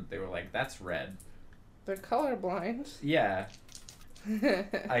 and they were like, "That's red." They're colorblind. Yeah,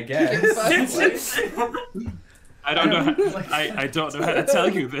 I guess. I don't know. I don't know how to tell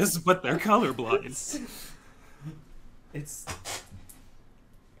you this, but they're colorblind. It's.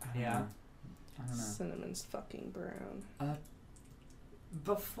 Yeah. I don't know. Cinnamon's fucking brown.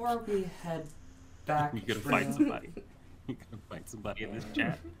 Before we head back, You gotta find somebody. You gotta find somebody in this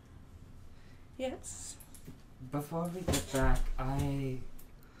chat. Yes. Before we get back, I've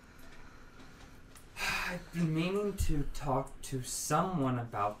been meaning to talk to someone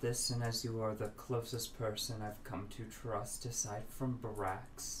about this, and as you are the closest person I've come to trust aside from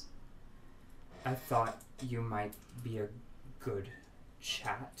Brax, I thought you might be a good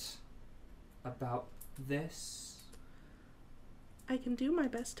chat about this. I can do my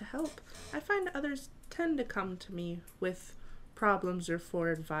best to help. I find others tend to come to me with problems or for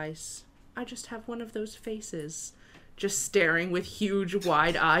advice. I just have one of those faces, just staring with huge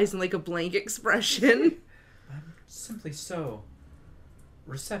wide eyes and like a blank expression. I'm simply so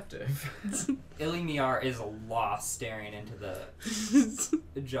receptive. Ilimiar is lost staring into the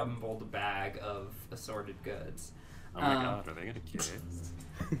jumbled bag of assorted goods. Oh my god, are they gonna kiss?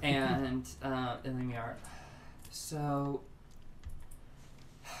 And Ilimiar, so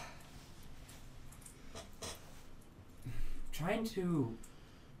trying to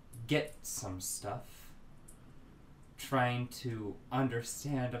get some stuff, trying to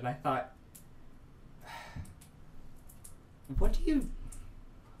understand, and I thought, what do you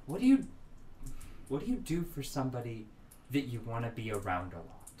do for somebody that you want to be around a lot?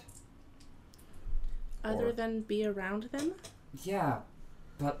 Other than be around them? Yeah,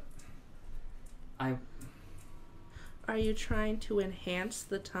 but Are you trying to enhance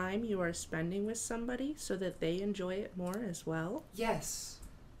the time you are spending with somebody so that they enjoy it more as well? Yes.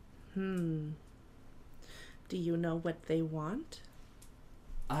 Do you know what they want?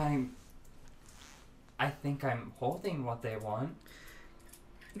 I think I'm holding what they want.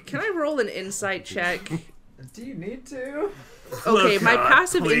 Can I roll an insight check? Do you need to? Okay, my God,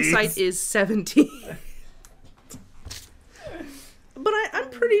 passive please. insight is 17. But I'm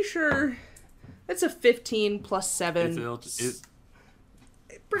pretty sure that's a 15 plus 7.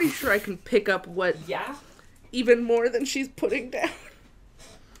 Pretty sure I can pick up what even more than she's putting down.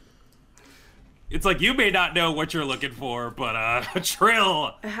 It's like you may not know what you're looking for, but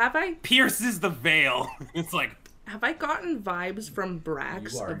Trill pierces the veil. It's like, have I gotten vibes from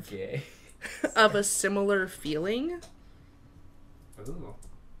Brax You are gay. of a similar feeling? Ooh.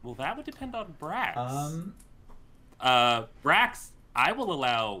 well, that would depend on Brax. Um, Brax, I will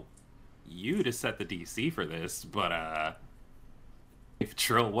allow you to set the DC for this, but if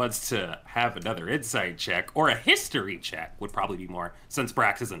Trill wants to have another insight check or a history check, would probably be more, since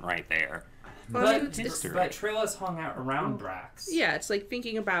Brax isn't right there. But Trill has hung out around Brax. Yeah, it's like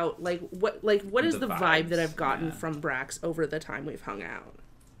thinking about what is the vibe that I've gotten from Brax over the time we've hung out.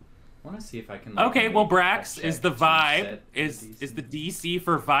 I want to see if I can. Okay, well, Brax is the vibe. set Is the DC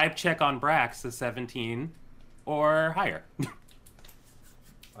for vibe check on Brax a 17 or higher?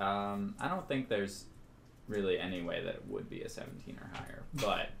 I don't think there's really any way that it would be a 17 or higher,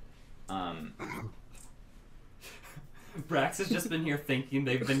 but Brax has just been here thinking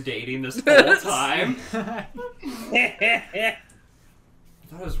they've been dating this whole time. I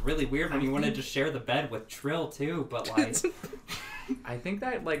thought it was really weird when you wanted to share the bed with Trill too, but like, I think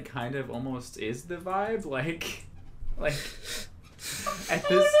that like kind of almost is the vibe. Like at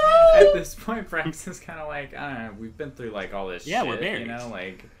this point, Brax is kind of like, I don't know. We've been through like all this. Yeah, shit, we're married. You know,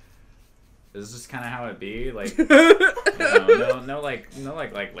 like this is just kind of how it be. Like, you know, no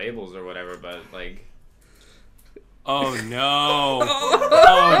labels or whatever, but like. Oh no!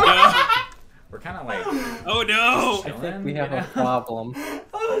 Oh no! We're kind of like. Oh no! I think we have a problem.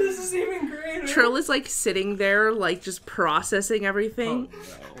 oh, this is even greater. Trill is like sitting there, like just processing everything.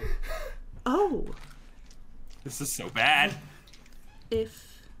 Oh no! Oh, This is so bad.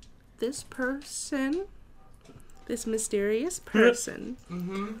 if this person, this mysterious person,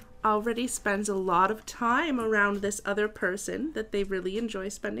 already spends a lot of time around this other person that they really enjoy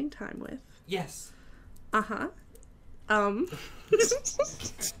spending time with. Yes. Uh-huh.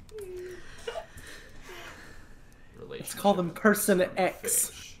 Let's call them Person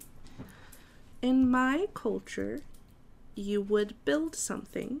X. In my culture, you would build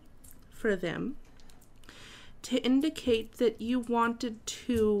something for them to indicate that you wanted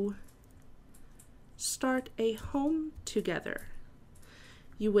to start a home together.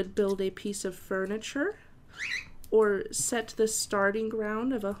 You would build a piece of furniture or set the starting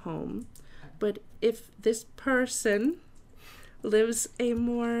ground of a home. But if this person lives a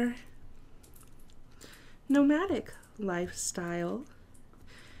more nomadic lifestyle,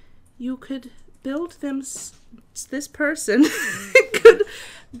 you could build them, this person could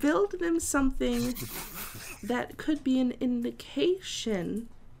build them something that could be an indication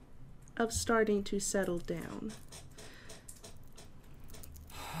of starting to settle down.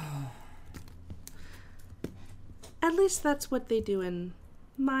 At least that's what they do in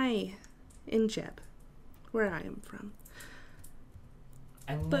Jeb, where I am from.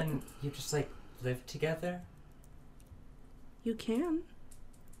 And then you just like live together? You can.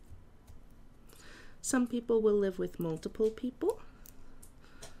 Some people will live with multiple people.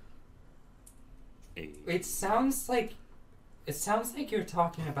 It sounds like you're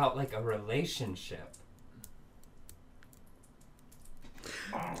talking about like a relationship.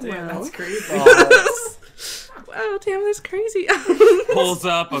 Damn, that's creepy. Wow, damn, that's crazy. Pulls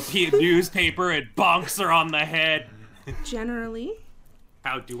up a newspaper and bonks her on the head. Generally,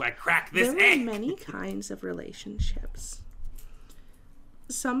 how do I crack this there egg? are many kinds of relationships.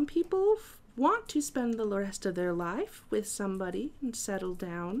 Some people want to spend the rest of their life with somebody and settle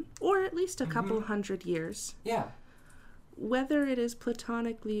down, or at least a couple hundred years. Yeah. Whether it is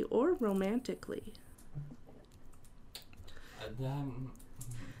platonically or romantically.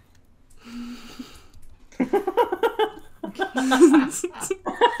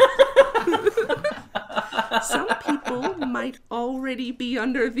 Some people might already be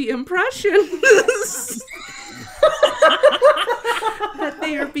under the impression that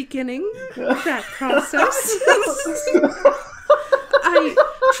they are beginning that process.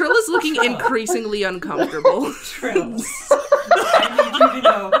 Trill is looking increasingly uncomfortable. Trill, I need you to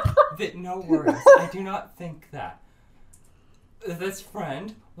know that no worries. I do not think that. This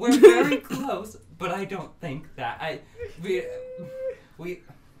friend, we're very close, but I don't think that. I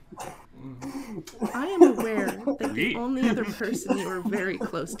am aware that the only other person you are very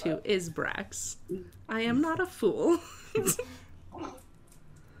close to is Brax. I am not a fool.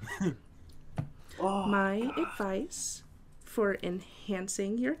 My advice for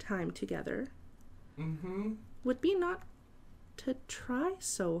enhancing your time together would be not to try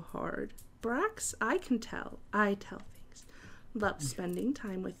so hard. Brax, I tell things, loves spending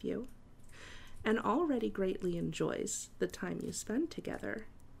time with you, and already greatly enjoys the time you spend together.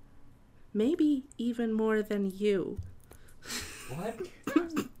 Maybe even more than you. What?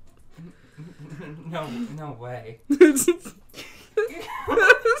 No way.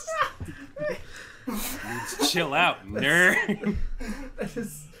 Chill out, nerd. That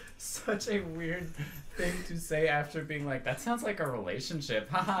is such a weird thing to say after being like, that sounds like a relationship.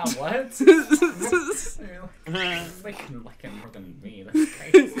 Haha, what? You're like more than me. That's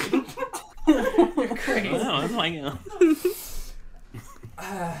crazy. You're crazy. No, I'm like,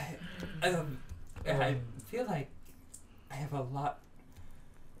 I feel like I have a lot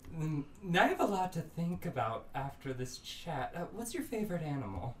to think about after this chat. What's your favorite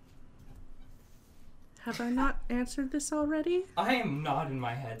animal? Have I not answered this already? I am not in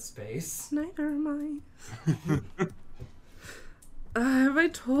my headspace. Neither am I.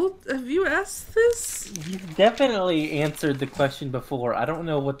 Have you asked this? You definitely answered the question before. I don't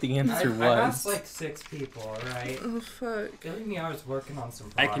know what the answer was. I asked like 6 people, alright? Oh, fuck. Believe me, I was working on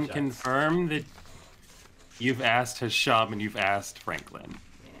some I projects. can confirm that you've asked Hisham and you've asked Franklin.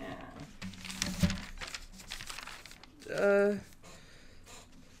 Yeah.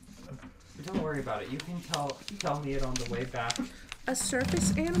 Don't worry about it. You can tell me it on the way back. A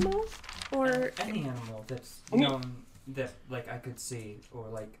surface animal? Or any animal that's known that like I could see, or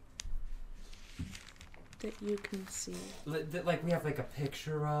like that you can see. That like we have like a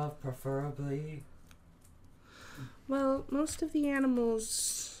picture of, preferably. Well, most of the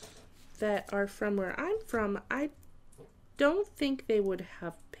animals that are from where I'm from, I don't think they would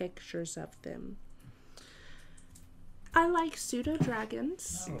have pictures of them. I like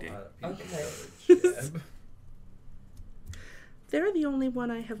pseudo-dragons. Okay. They're the only one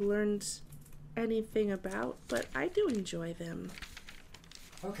I have learned anything about, but I do enjoy them.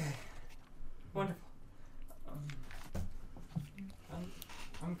 Okay. Wonderful.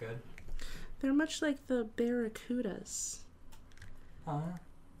 I'm good. They're much like the barracudas. Huh?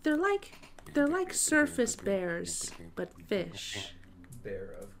 They're like surface bears, but fish.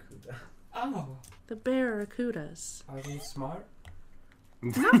 Bear of Kuda. Oh. The barracudas. Are they smart?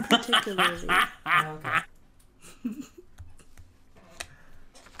 Not particularly. Okay.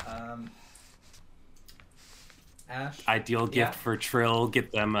 Ash. Ideal gift for Trill.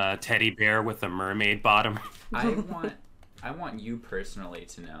 Get them a teddy bear with a mermaid bottom. I want you personally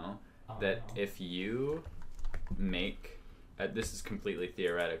to know that if you make this is completely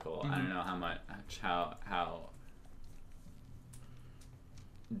theoretical. I don't know how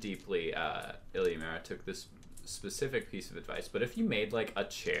deeply Iliamara took this specific piece of advice, but if you made like a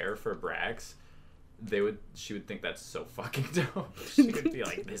chair for Brax, she would think that's so fucking dope. She would be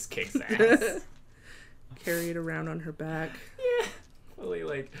like, this kicks ass. Carry it around on her back. Yeah. Fully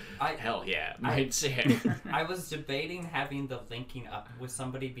like, hell yeah, my chair. I was debating having the linking up with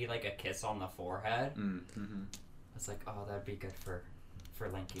somebody be like a kiss on the forehead. Mm-hmm. I was like, oh, that'd be good for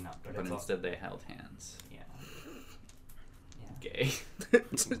linking up. But instead they held hands. Yeah. Gay.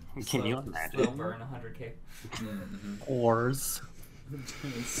 Can you imagine? Slow burn 100k. Whores.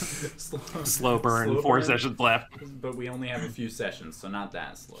 Slow burn. 4 sessions left. But we only have a few sessions, so not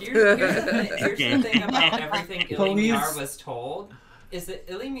that slow. Here's the thing about everything Iliamar was told is that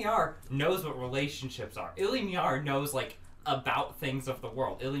Iliamar knows what relationships are. Iliamar knows like about things of the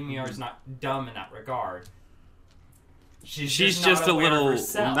world. Iliamar is not dumb in that regard. She's just a little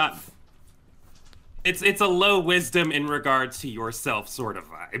not. It's a low wisdom in regards to yourself sort of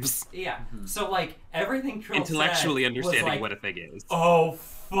vibes. Yeah. So like everything Trill intellectually said understanding was like, what a thing is. Oh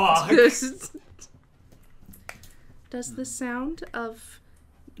fuck. Does the sound of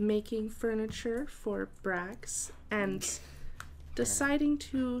making furniture for Brax and deciding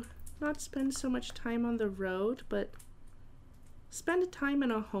to not spend so much time on the road, but spend time in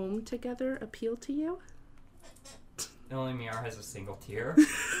a home together appeal to you? Iliamar has a single tear.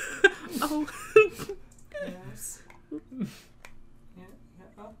 Oh. Yes.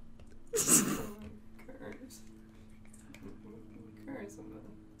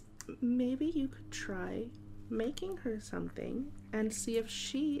 Maybe you could try making her something and see if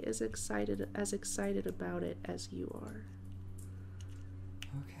she is as excited about it as you are.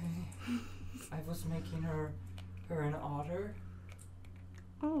 Okay. I was making her an otter.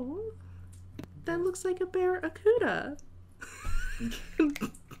 Oh, that looks like a barracuda.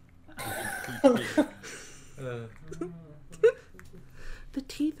 The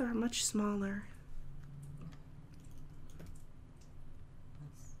teeth are much smaller.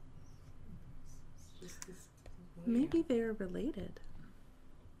 Maybe they're related.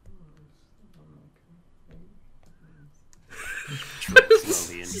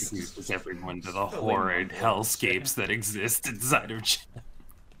 Slowly introduces everyone to the horrid hellscapes that exist inside of Jen.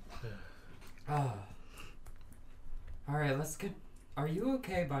 Alright, let's get... Are you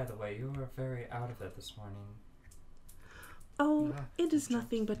okay, by the way? You were very out of it this morning. Oh, it is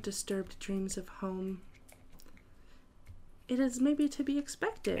nothing but disturbed dreams of home. It is maybe to be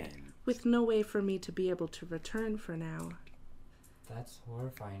expected, with no way for me to be able to return for now. That's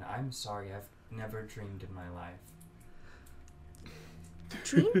horrifying. I'm sorry, I've never dreamed in my life.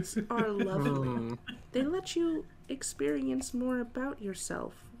 Dreams are lovely. They let you experience more about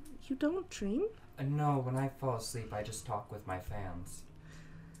yourself. You don't dream? No, when I fall asleep, I just talk with my fans.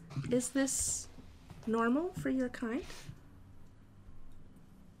 Is this normal for your kind?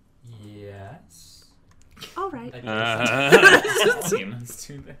 Yes. All right. Demons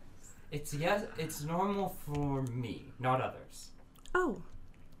do this. It's normal for me, not others. Oh.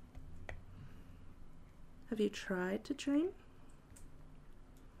 Have you tried to dream?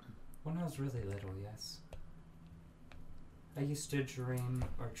 When I was really little, yes. I used to dream,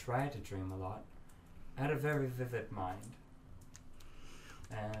 or try to dream a lot. I had a very vivid mind.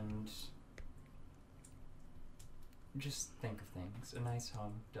 And just think of things. A nice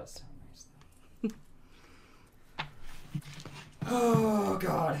home does sound nice, though. Oh,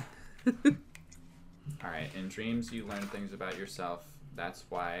 God. Alright, in dreams you learn things about yourself. That's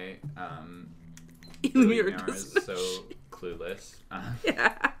why Iliamar is so clueless.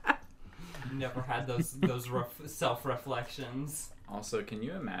 Never had those rough self-reflections. Also, can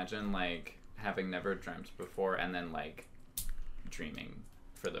you imagine, like, having never dreamt before and then, like, dreaming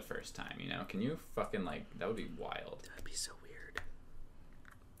for the first time, you know? Can you fucking, like, that would be wild. That would be so weird.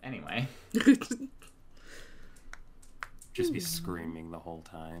 Anyway. Just be screaming the whole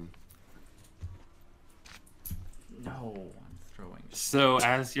time. No, I'm throwing. So,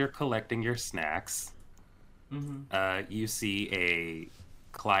 as you're collecting your snacks, Mm-hmm. you see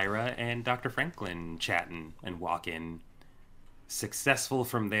Clyra and Dr. Franklin chatting and walk in, successful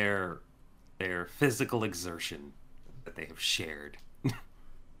from their physical exertion that they have shared.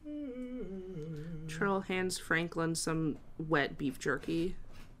 Trill hands Franklin some wet beef jerky.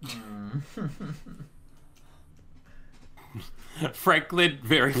 Franklin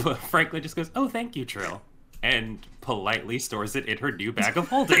just goes, "Oh, thank you, Trill," and politely stores it in her new bag of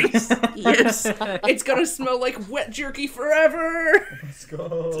holding. Yes, it's gonna smell like wet jerky forever. Let's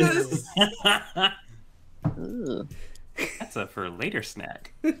go. That's a for later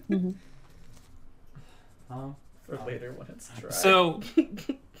snack. For later when it's dry. So,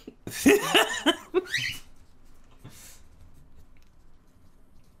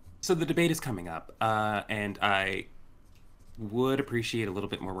 so the debate is coming up, and I would appreciate a little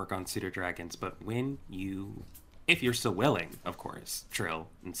bit more work on pseudo dragons. But if you're so willing, of course, Trill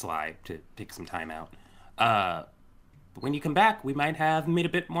and Sly, to take some time out. But when you come back, we might have made a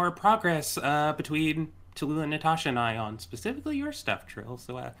bit more progress between Tallulah, Natasha, and I on specifically your stuff, Trill.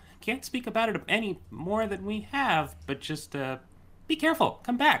 So I can't speak about it any more than we have, but just be careful.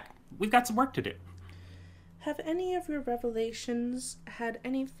 Come back. We've got some work to do. Have any of your revelations had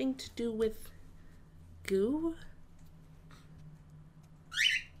anything to do with goo?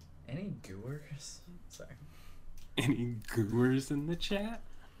 Any gooers? Sorry. Any gooers in the chat?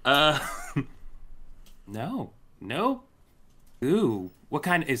 No. Ooh, what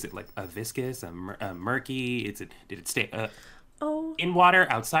kind is it? Like a viscous, a murky? Did it stay in water,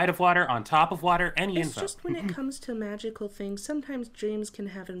 outside of water, on top of water? Any it's info? Just when it comes to magical things, sometimes dreams can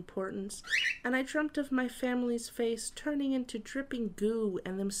have importance. And I dreamt of my family's face turning into dripping goo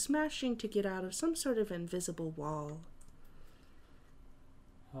and them smashing to get out of some sort of invisible wall.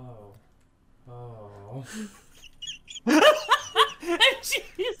 Oh.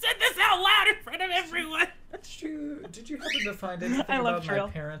 You said this out loud in front of everyone. Did you happen to find anything about my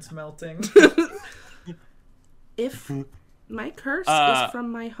parents melting? If my curse is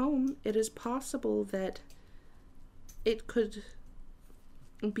from my home, it is possible that it could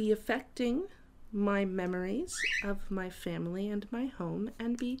be affecting my memories of my family and my home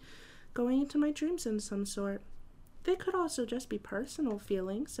and be going into my dreams in some sort. They could also just be personal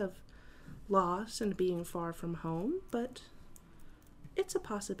feelings of loss and being far from home, but it's a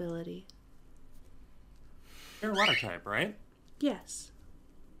possibility. You're a water type, right? Yes.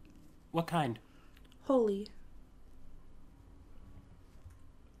 What kind? Holy.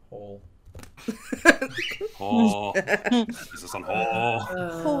 Hole. Hole. Is this on hole?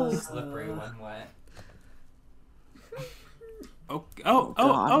 Hole. Slippery when wet.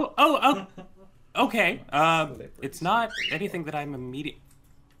 Okay. It's not anything that I'm immediate.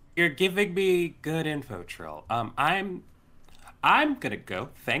 You're giving me good info, Trill. I'm gonna go.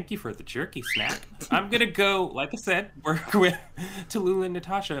 Thank you for the jerky snack. I'm gonna go, like I said, work with Tallulah and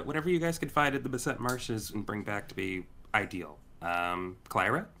Natasha. Whatever you guys can find in the Beset Marshes and bring back to be ideal.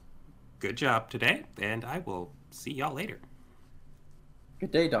 Clyra, good job today, and I will see y'all later.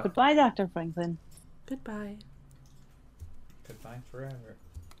 Good day, Doctor. Goodbye, Dr. Franklin. Goodbye. Goodbye forever.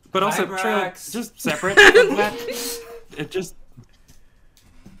 But also, Hi, Trill, Brax. just separate. It just.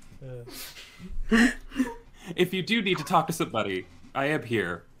 If you do need to talk to somebody, I am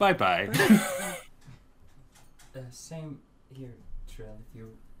here. Bye-bye. Same here, Trill. If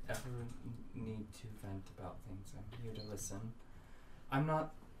you ever need to vent about things, I'm here to listen. I'm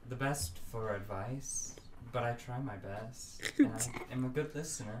not the best for advice, but I try my best, and I am a good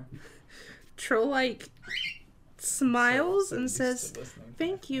listener. Trill, smiles and says,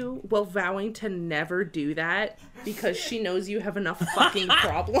 "Thank you," while vowing to never do that because she knows you have enough fucking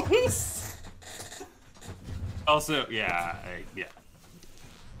problems. Also, yeah.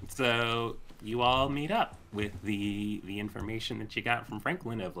 So you all meet up with the information that you got from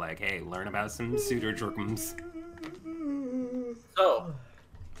Franklin of like, hey, learn about some pseudodragons. So,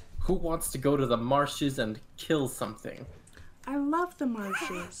 who wants to go to the marshes and kill something? I love the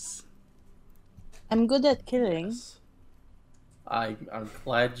marshes. I'm good at killing. I'm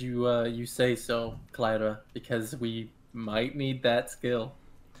glad you say so, Clyra, because we might need that skill.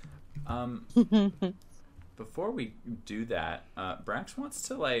 Before we do that, Brax wants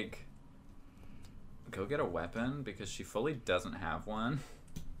to go get a weapon because she fully doesn't have one.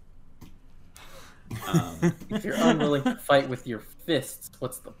 If you're unwilling to fight with your fists,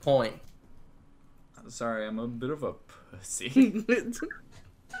 what's the point? Sorry, I'm a bit of a pussy.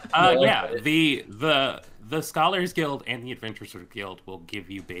 Yeah, the Scholars Guild and the Adventurers Guild will give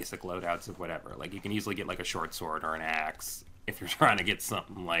you basic loadouts of whatever. Like, you can easily get like a short sword or an axe. If you're trying to get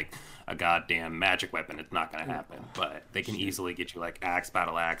something like a goddamn magic weapon, it's not going to happen. But they can easily get you like axe,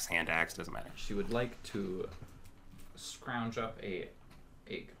 battle axe, hand axe, doesn't matter. She would like to scrounge up a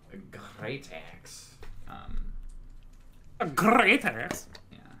a great axe. A great axe.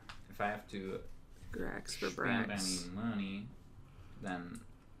 Yeah. If I have to Grax for spend Brax. any money, then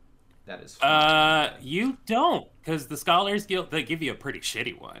that is fine. You don't, because the Scholars Guild, they give you a pretty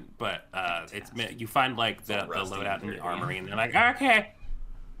shitty one, but it's you find like the loadout in the armory, and they're like, okay.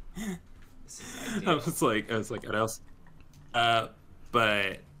 I was like, what else?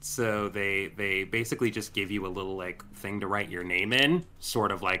 But so they basically just give you a little like thing to write your name in,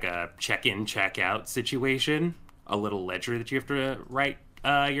 sort of like a check-in, check-out situation, a little ledger that you have to write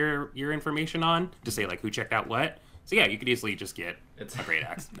your information on to say like who checked out what. So yeah, you could easily just get a great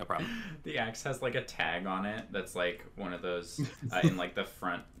axe, no problem. The axe has like a tag on it that's like one of those in like the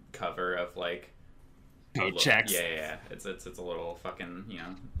front cover of like code checks. Yeah. It's a little fucking,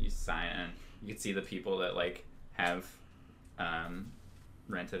 you sign and you can see the people that like have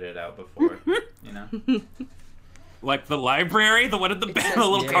rented it out before, Like the library, the one at the back, the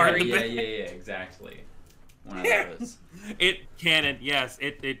little card. Yeah, exactly. One of those. Yes,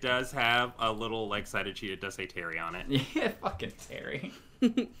 it does have a little like sided sheet. It does say Terry on it. Yeah, fucking Terry.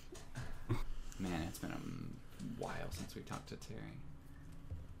 Man, it's been a while since we talked to Terry.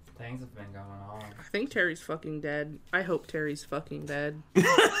 Things have been going on. I think Terry's fucking dead. I hope Terry's fucking dead.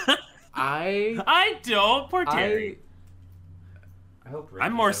 I don't. Poor Terry. I hope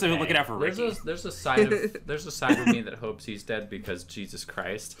I'm more so looking out for Ricky. There's a side of me that hopes he's dead because Jesus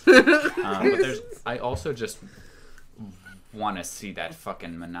Christ. But I also just want to see that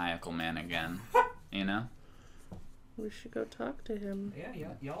fucking maniacal man again. We should go talk to him.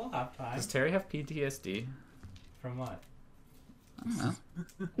 Yeah, y'all have time. Does Terry have PTSD? From what? I don't know.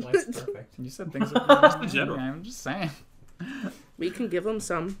 Life's perfect. You said things are in general. I'm just saying. We can give him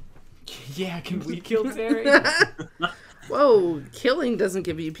some. Yeah, can we kill Terry? Whoa, killing doesn't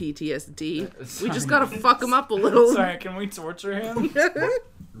give you PTSD. We just gotta fuck him up a little. Sorry, can we torture him? Jesus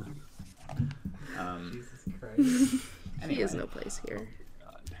Christ. Anyway. He has no place here.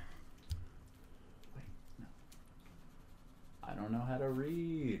 God. Wait, no. I don't know how to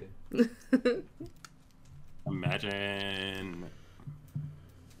read. Imagine.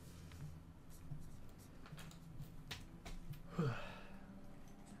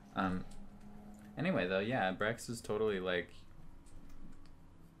 Anyway, though, yeah, Brex is totally like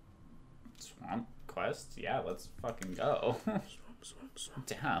swamp quest. Yeah, let's fucking go. Swamp.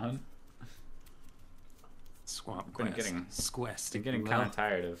 Down. Swamp quest. Been getting kind of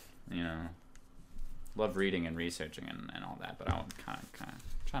tired of love reading and researching and all that, but I'm kind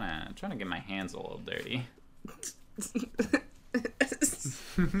of trying to get my hands a little dirty.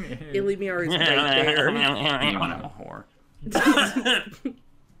 Illymiar is right there. Me when I'm a whore.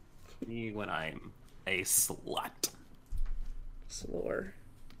 Me when I'm a slut. Slore.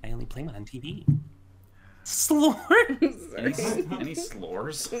 I only play one on TV. Slore? Any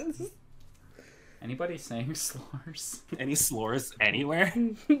slores? Anybody saying slurs? Any slurs anywhere?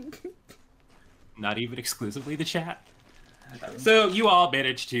 Not even exclusively the chat. So you all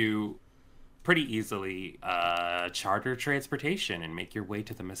managed to pretty easily charter transportation and make your way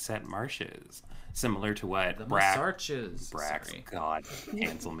to the Masset Marshes, similar to what Brax. God,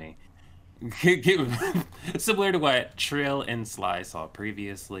 cancel me. Similar to what Trill and Sly saw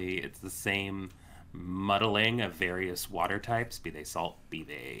previously. It's the same muddling of various water types, be they salt, be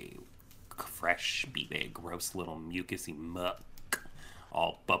they fresh, be they gross little mucusy muck,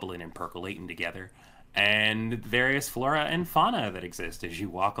 all bubbling and percolating together, and various flora and fauna that exist as you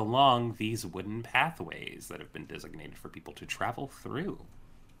walk along these wooden pathways that have been designated for people to travel through.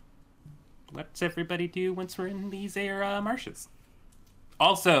 What's everybody do once we're in these marshes?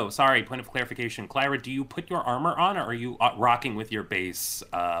 Also, sorry, point of clarification, Clyra, do you put your armor on, or are you rocking with your base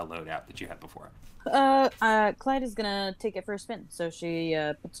loadout that you had before? Clyde is gonna take it for a spin, so she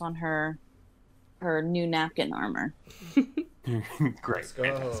puts on her new napkin armor. Great,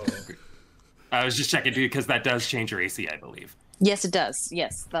 fantastic. I was just checking, dude, because that does change your AC, I believe. Yes, it does.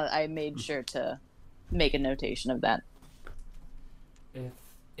 Yes, I made sure to make a notation of that.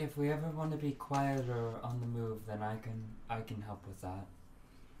 If we ever want to be quieter on the move, then I can help with that.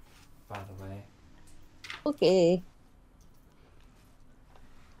 By the way. Okay.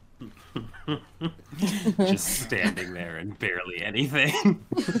 Just standing there and barely anything.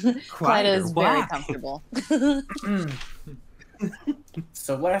 Clyde is very comfortable.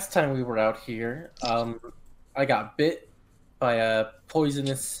 So last time we were out here, I got bit by a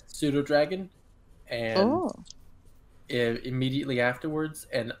poisonous pseudo-dragon, and immediately afterwards,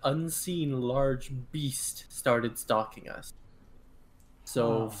 an unseen large beast started stalking us.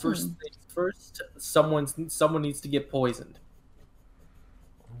 So first things first, someone needs to get poisoned.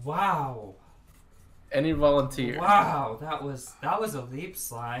 Wow. Any volunteers? Wow, that was a leap,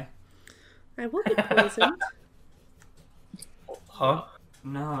 Sly. I will get poisoned. Huh?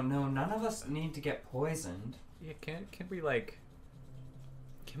 No, none of us need to get poisoned. Yeah, can we like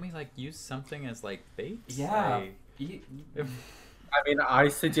use something as like bait? Yeah. I mean, I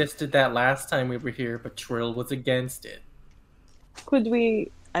suggested that last time we were here, but Trill was against it. Could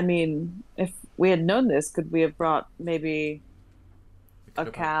we? I mean, if we had known this, could we have brought maybe a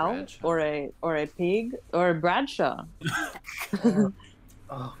cow or a pig or a Bradshaw?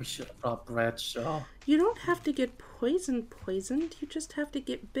 Oh, we should have brought Bradshaw. You don't have to get poisoned. You just have to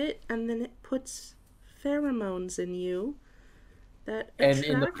get bit, and then it puts pheromones in you that and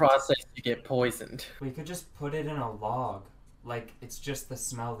in the process you get poisoned. We could just put it in a log. Like, it's just the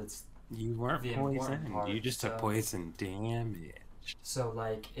smell that's You weren't poisoned. You just took poison damage. So,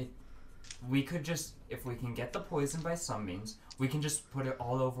 like, we could just, if we can get the poison by some means, we can just put it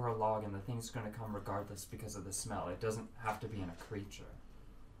all over a log and the thing's going to come regardless because of the smell. It doesn't have to be in a creature.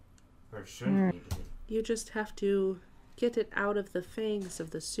 Or it shouldn't need to be. You just have to get it out of the fangs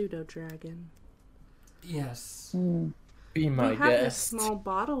of the pseudo-dragon. Yes. Be my guest. We have a small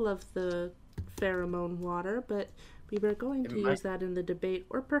bottle of the pheromone water, but we were going to use that in the debate,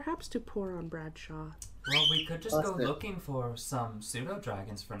 or perhaps to pour on Bradshaw. Well, we could just go looking for some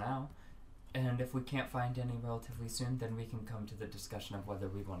pseudo-dragons for now. And if we can't find any relatively soon, then we can come to the discussion of whether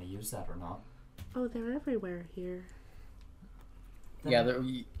we want to use that or not. Oh, they're everywhere here. Yeah,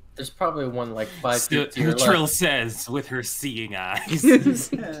 there's probably one like 5 feet to your Trill left. says with her seeing eyes.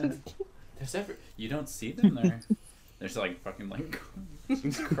 You don't see them there. There's like fucking like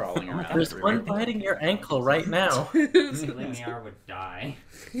crawling around. There's everywhere. one biting your ankle right now. Limiar would die.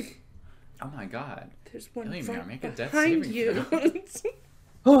 Oh my god. There's one Limiar, make a death behind saving you.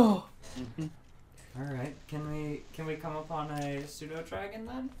 Oh. All right, can we come upon a pseudo dragon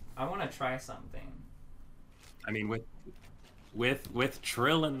then? I want to try something. I mean, with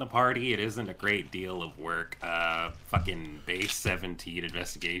Trill in the party, it isn't a great deal of work. Fucking base 17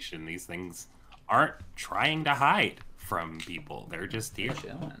 investigation. These things aren't trying to hide from people. They're just here.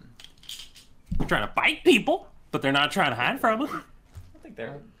 Chilling. They're trying to bite people, but they're not trying to hide from them. I don't think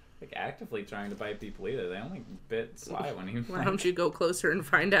they're like actively trying to bite people either. They only bit Sly when he. Why don't you go closer and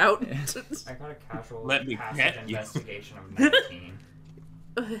find out? I got a casual Let me passive pet you. investigation of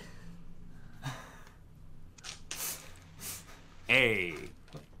 19. Hey.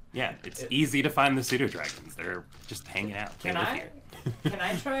 Yeah, it's easy to find the pseudo dragons. They're just hanging out. Can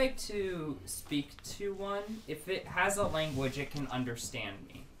I try to speak to one? If it has a language, it can understand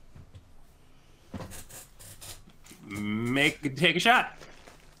me. Take a shot.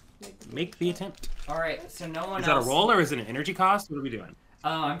 Make the attempt. All right, so no one Is that else. a roll or is it an energy cost? What are we doing?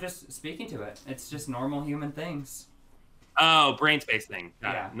 I'm just speaking to it. It's just normal human things. Oh, brain space thing.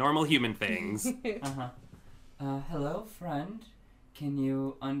 Got Yeah. it. Normal human things. Hello, friend. Can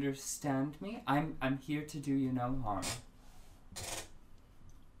you understand me? I'm here to do you no harm.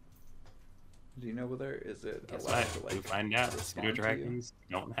 Do you know whether is it Guess allowed what? to like We find out respond pseudo to you? dragons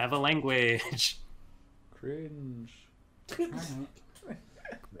don't have a language. Cringe. Alright.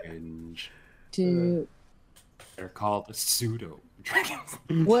 Cringe. They're called pseudo dragons.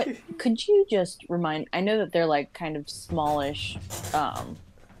 What could you just remind? I know that they're like kind of smallish,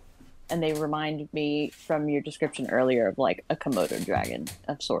 and they remind me from your description earlier of like a Komodo dragon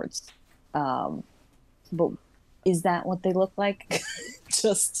of sorts. But is that what they look like?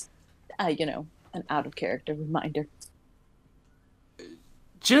 Just, an out of character reminder.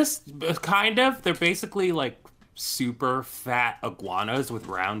 Just kind of. They're basically like super fat iguanas with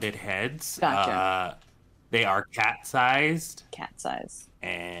rounded heads. Gotcha. They are cat-sized. Cat size.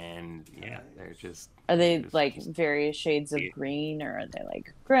 And yeah, they're just. Are they like various shades of green, or are they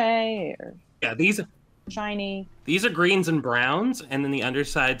like gray or Yeah, these shiny? are greens and browns, and then the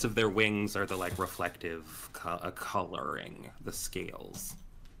undersides of their wings are the like reflective coloring, the scales.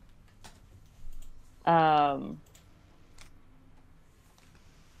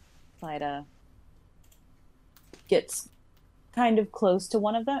 Lyda gets kind of close to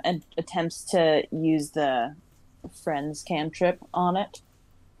one of them and attempts to use the friend's cantrip on it.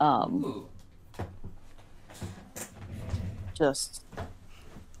 Ooh. Just,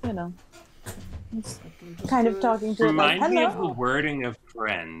 it's kind of talking to it like, Remind me of the hello. wording of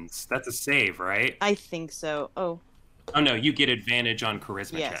friends. That's a save, right? I think so. Oh, Oh no, you get advantage on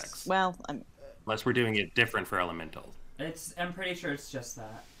charisma yes. checks. Well, Unless we're doing it different for elementals. I'm pretty sure it's just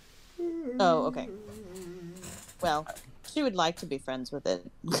that. oh, okay. Well, she would like to be friends with it.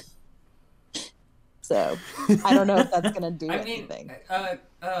 So, I don't know if that's going to do I mean, anything.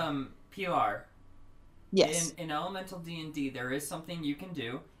 PR. Yes. In elemental D&D, there is something you can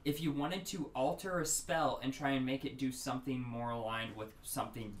do. If you wanted to alter a spell and try and make it do something more aligned with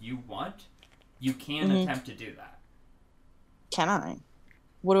something you want, you can attempt to do that. Can I?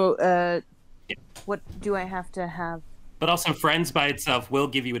 What do I have to have? But also, Friends by itself will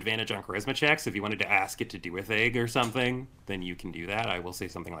give you advantage on charisma checks. If you wanted to ask it to do a thing or something, then you can do that. I will say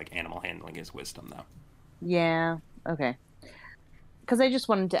something like animal handling is wisdom, though. Yeah, okay. Because I just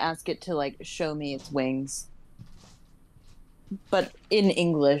wanted to ask it to, like, show me its wings. But in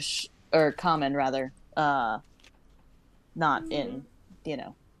English, or common, rather. Not in,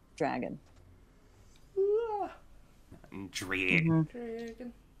 dragon. Dragon.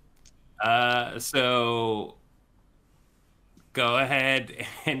 So go ahead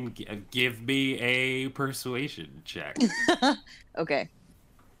and give me a persuasion check. Okay.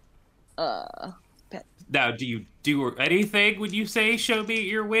 Now, do you do anything when you say "show me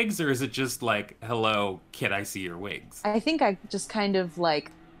your wings," or is it just like, "Hello, can I see your wings"? I think I just kind of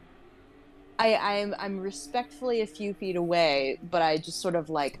like. I'm respectfully a few feet away, but I just sort of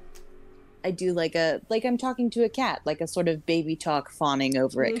like. I do like I'm talking to a cat, like a sort of baby talk, fawning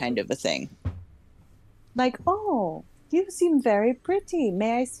over it kind of a thing. Like, oh, you seem very pretty.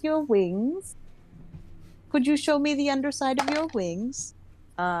 May I see your wings? Could you show me the underside of your wings?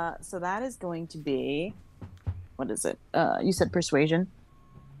 So that is going to be, what is it? You said persuasion.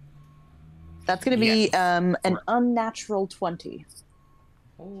 That's going to be an unnatural 20.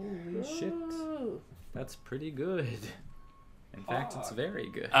 Holy shit. That's pretty good. In fact, it's very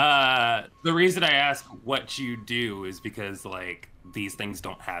good. The reason I ask what you do is because, like, these things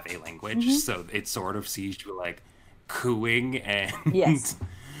don't have a language, so it sort of sees you, like, cooing and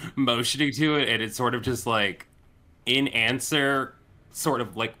motioning to it, and it's sort of just, like, in answer, sort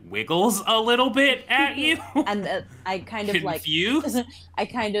of, like, wiggles a little bit at you. And I kind of, confused? like... I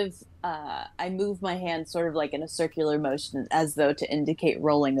kind of... I move my hand sort of, like, in a circular motion as though to indicate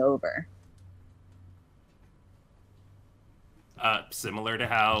rolling over. Similar to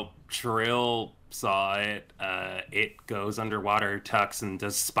how Trill saw it, it goes underwater, tucks, and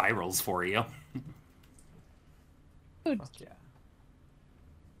does spirals for you. Fuck yeah.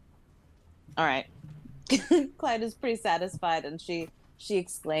 All right. Clyde is pretty satisfied, and she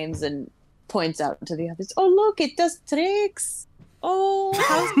exclaims and points out to the others, "Oh, look, it does tricks! Oh,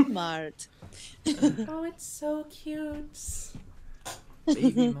 how smart!" Oh, it's so cute.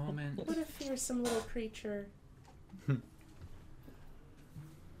 Baby moment. What a fearsome little creature.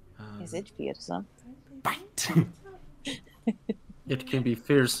 Is it fearsome? Bite! It can be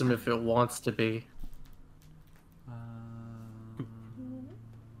fearsome if it wants to be.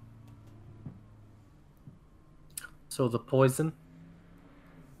 So the poison?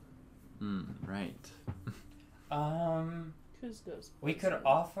 Right. Cusco's. We could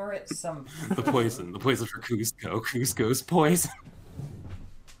offer it some. The poison for Cusco. Cusco's poison.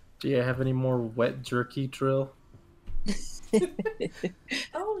 Do you have any more wet jerky, Trill?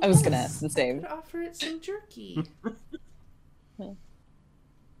 Oh, I was gonna ask the same. I could offer it some jerky.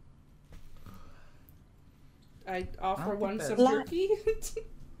 I offer one some jerky.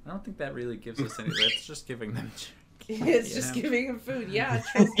 I don't think that really gives us any. That's just giving them jerky. It's just giving him food. Yeah,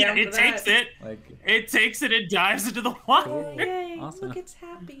 it takes it. It takes it and dives into the water. Oh, yay! Awesome. Look, it's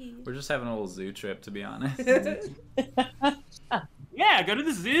happy. We're just having a little zoo trip, to be honest. Yeah, go to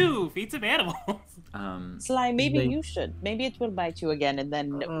the zoo, feed some animals. Sly, maybe you should. Maybe it will bite you again, and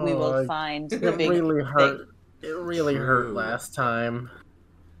then we will find the big really hurt. thing. It really hurt last time.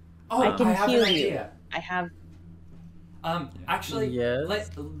 Oh, I can have heal an you. idea. I have. Actually,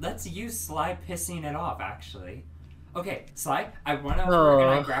 Yes? let's use Sly pissing it off, actually. Okay, Sly, I run over and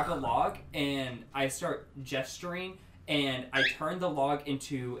I grab a log and I start gesturing and I turn the log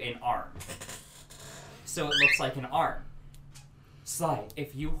into an arm. So it looks like an arm. Sly,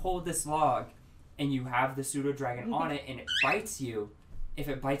 if you hold this log and you have the pseudo dragon on it and it bites you, if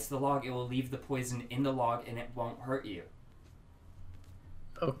it bites the log, it will leave the poison in the log and it won't hurt you.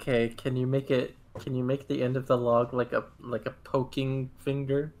 Okay, can you make the end of the log like a poking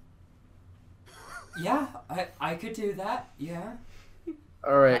finger? Yeah, I could do that. Yeah.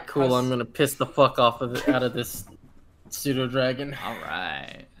 All right, cool. I'm gonna piss the fuck off of out of this pseudo dragon. All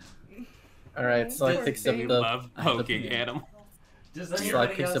right. All right, so I picks up We the. love poking animals. Does So I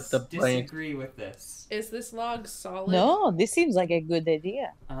anybody picks up else the brain. disagree with this? Is this log solid? No, this seems like a good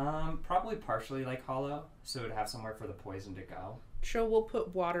idea. Probably partially like hollow, so it'd have somewhere for the poison to go. Sure, we'll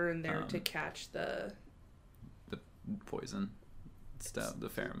put water in there to catch the Poison stuff, the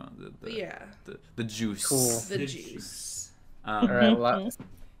pheromone, the juice. Cool. The juice. All right,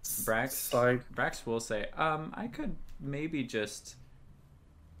 Brax will say, I could maybe just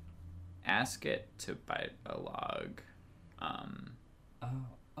ask it to bite a log. Oh,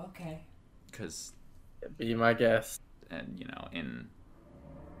 okay. Because be my guest. And in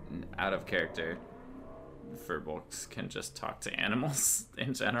out of character, furbolgs can just talk to animals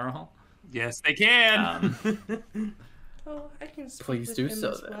in general. Yes, they can. Oh, I can speak Please with do them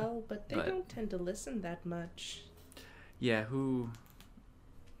so as then. well, but they don't tend to listen that much. Yeah, who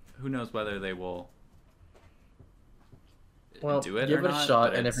knows whether they will do it give or it not, a shot,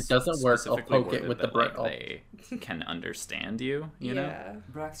 but and if it's it doesn't work, I'll specifically poke it worded with the that, like, brick. they can understand you, you know?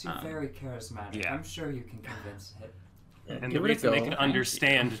 Brax, you're very charismatic. Yeah. I'm sure you can convince it. And Give the it a reason they go. can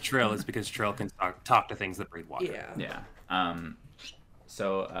understand Trill is because Trill can talk to things that breathe water. Yeah. Yeah.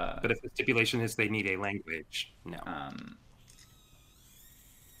 So. But if the stipulation is they need a language, no.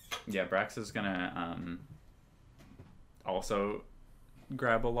 Yeah, Brax is gonna also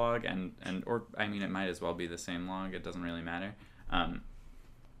grab a log or I mean, it might as well be the same log. It doesn't really matter.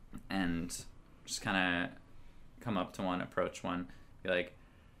 And just kind of come up to one, approach one, be like,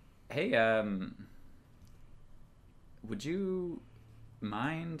 "Hey, would you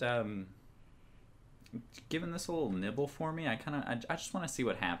mind giving this a little nibble for me? I just want to see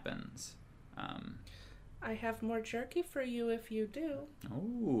what happens." I have more jerky for you if you do.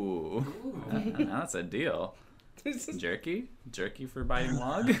 Ooh. That's a deal. Jerky for biting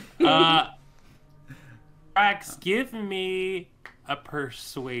log. Brax, give me a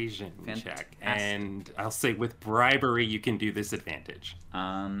persuasion check, and I'll say with bribery you can do this advantage.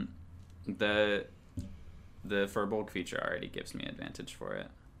 The furbolg feature already gives me advantage for it,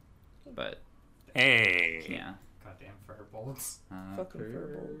 but yeah. Goddamn furbolgs. Fucking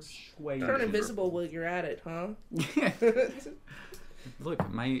furbolgs. Turn invisible while you're at it, huh? Look,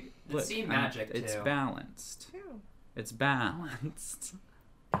 see magic it's too. balanced. Yeah. It's balanced.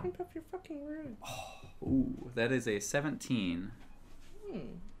 Keep up your fucking room. Ooh, that is a 17.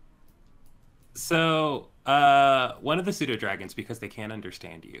 So, one of the pseudo dragons, because they can't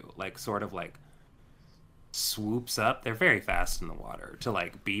understand you, sort of swoops up. They're very fast in the water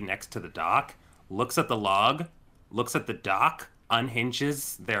to be next to the dock. Looks at the log, looks at the dock,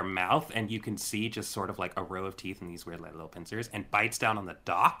 unhinges their mouth, and you can see just sort of a row of teeth and these weird little pincers, and bites down on the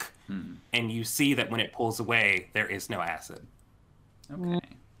dock. And you see that when it pulls away, there is no acid. Okay.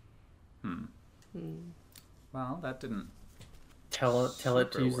 Well, that didn't. Tell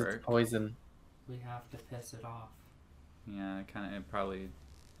it to use its poison. We have to piss it off. Yeah, it probably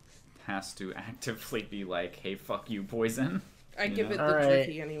has to actively be like, "Hey, fuck you, poison." I give it the Alright.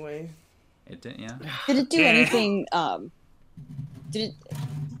 jerky anyway. It did, yeah. Did it do anything? Did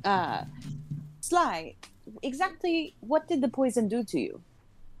it? Sly, exactly what did the poison do to you?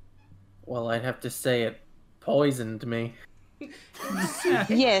 Well, I'd have to say it poisoned me.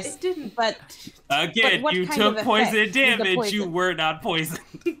 Yes, It didn't. but Again, what you kind took of poison effect did the damage. poison- You were not poisoned.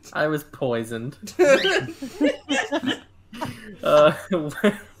 I was poisoned.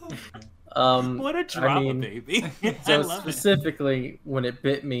 What a drama, baby. I So love it. specifically, when it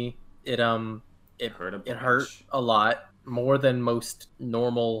bit me, it hurt it hurt a lot more than most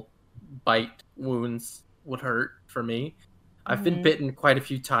normal bite wounds would hurt for me. I've been bitten quite a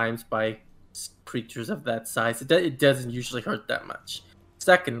few times by creatures of that size. It doesn't usually hurt that much.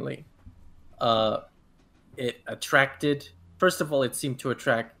 Secondly, it attracted. First of all, it seemed to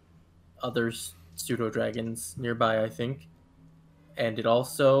attract other pseudo dragons nearby, I think, and it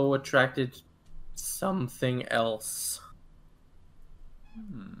also attracted something else.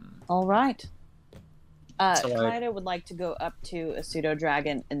 all right. So Clyda would like to go up to a pseudo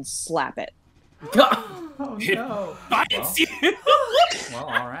dragon and slap it. Oh It no! bites you. Well,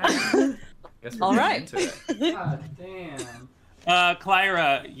 all right. Guess we're All getting right. into it. God damn.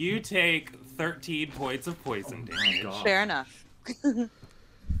 Clyra, you take 13 points of poison damage. Fair enough.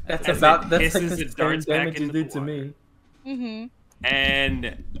 That's As about it that's hisses like the and same darts back damage you into the did to me. Mm-hmm.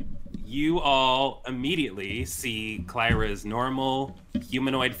 And you all immediately see Clyra's normal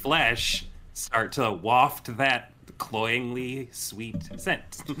humanoid flesh start to waft that cloyingly sweet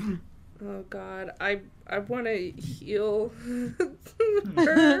scent. Oh god, I want to heal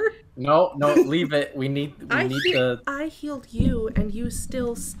her. No, leave it. We need the. I healed you, and you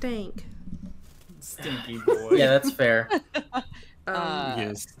still stank. Stinky boy. Yeah, that's fair.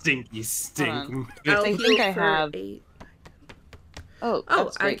 You stinky stink. I'll I heal think I for have- 8. Oh, Oh,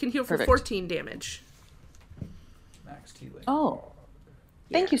 that's I great. can heal for Perfect. 14 damage. Max healing. Oh.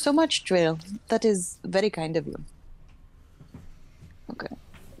 Thank you so much, Trail. That is very kind of you. Okay.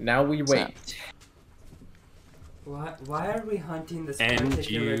 Now we wait. Why are we hunting this And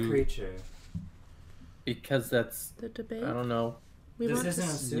particular you- creature? Because that's The debate. I don't know. This isn't a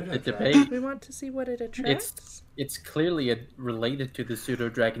pseudo debate. We want to see what it attracts. It's clearly related to the pseudo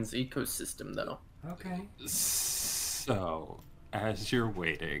dragon's ecosystem, though. Okay. So, as you're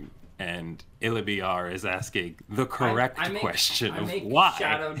waiting, and Ilibiar is asking the correct question of why.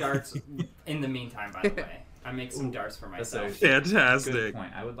 Shadow darts in the meantime, by the way. I make some darts for myself. Fantastic. Good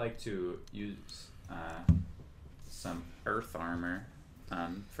point. I would like to use some earth armor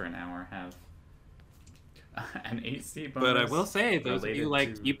for an hour. Have an AC bonus. But I will say, those of you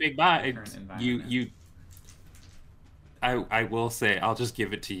like you big bags, I will say, I'll just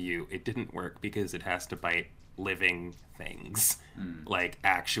give it to you. It didn't work because it has to bite living things, like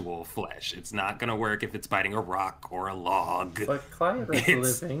actual flesh. It's not gonna work if it's biting a rock or a log. But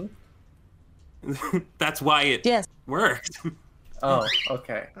Clyra's living. That's why it worked. Oh,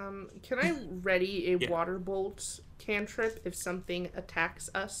 okay. Can I ready a water bolt cantrip if something attacks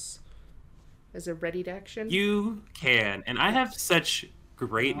us as a readied action? You can, and I have such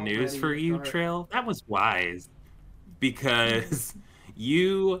great news for you, Trail. That was wise, because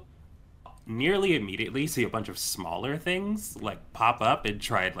you nearly immediately see a bunch of smaller things like pop up and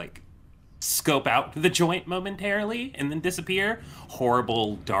try to like scope out the joint momentarily and then disappear.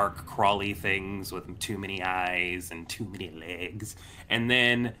 Horrible, dark, crawly things with too many eyes and too many legs. And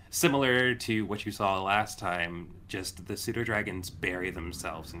then, similar to what you saw last time, just the pseudo-dragons bury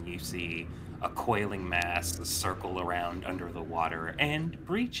themselves and you see a coiling mass circle around under the water and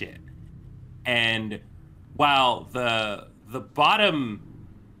breach it. And while the bottom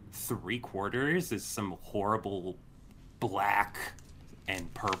 3/4 is some horrible black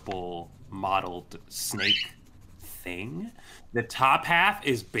and purple mottled snake thing, the top half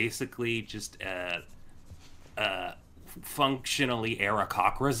is basically just a functionally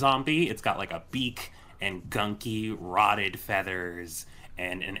Aarakocra zombie. It's got like a beak and gunky rotted feathers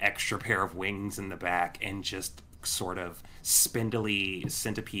and an extra pair of wings in the back and just sort of spindly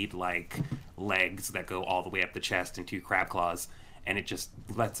centipede-like legs that go all the way up the chest and 2 crab claws, and it just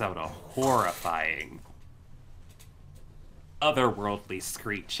lets out a horrifying otherworldly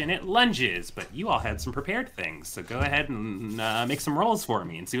screech, and it lunges. But you all had some prepared things, so go ahead and make some rolls for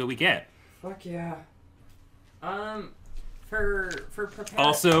me and see what we get. Fuck yeah. For prepared.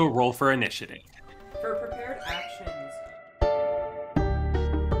 Also, roll for initiative. For prepared action,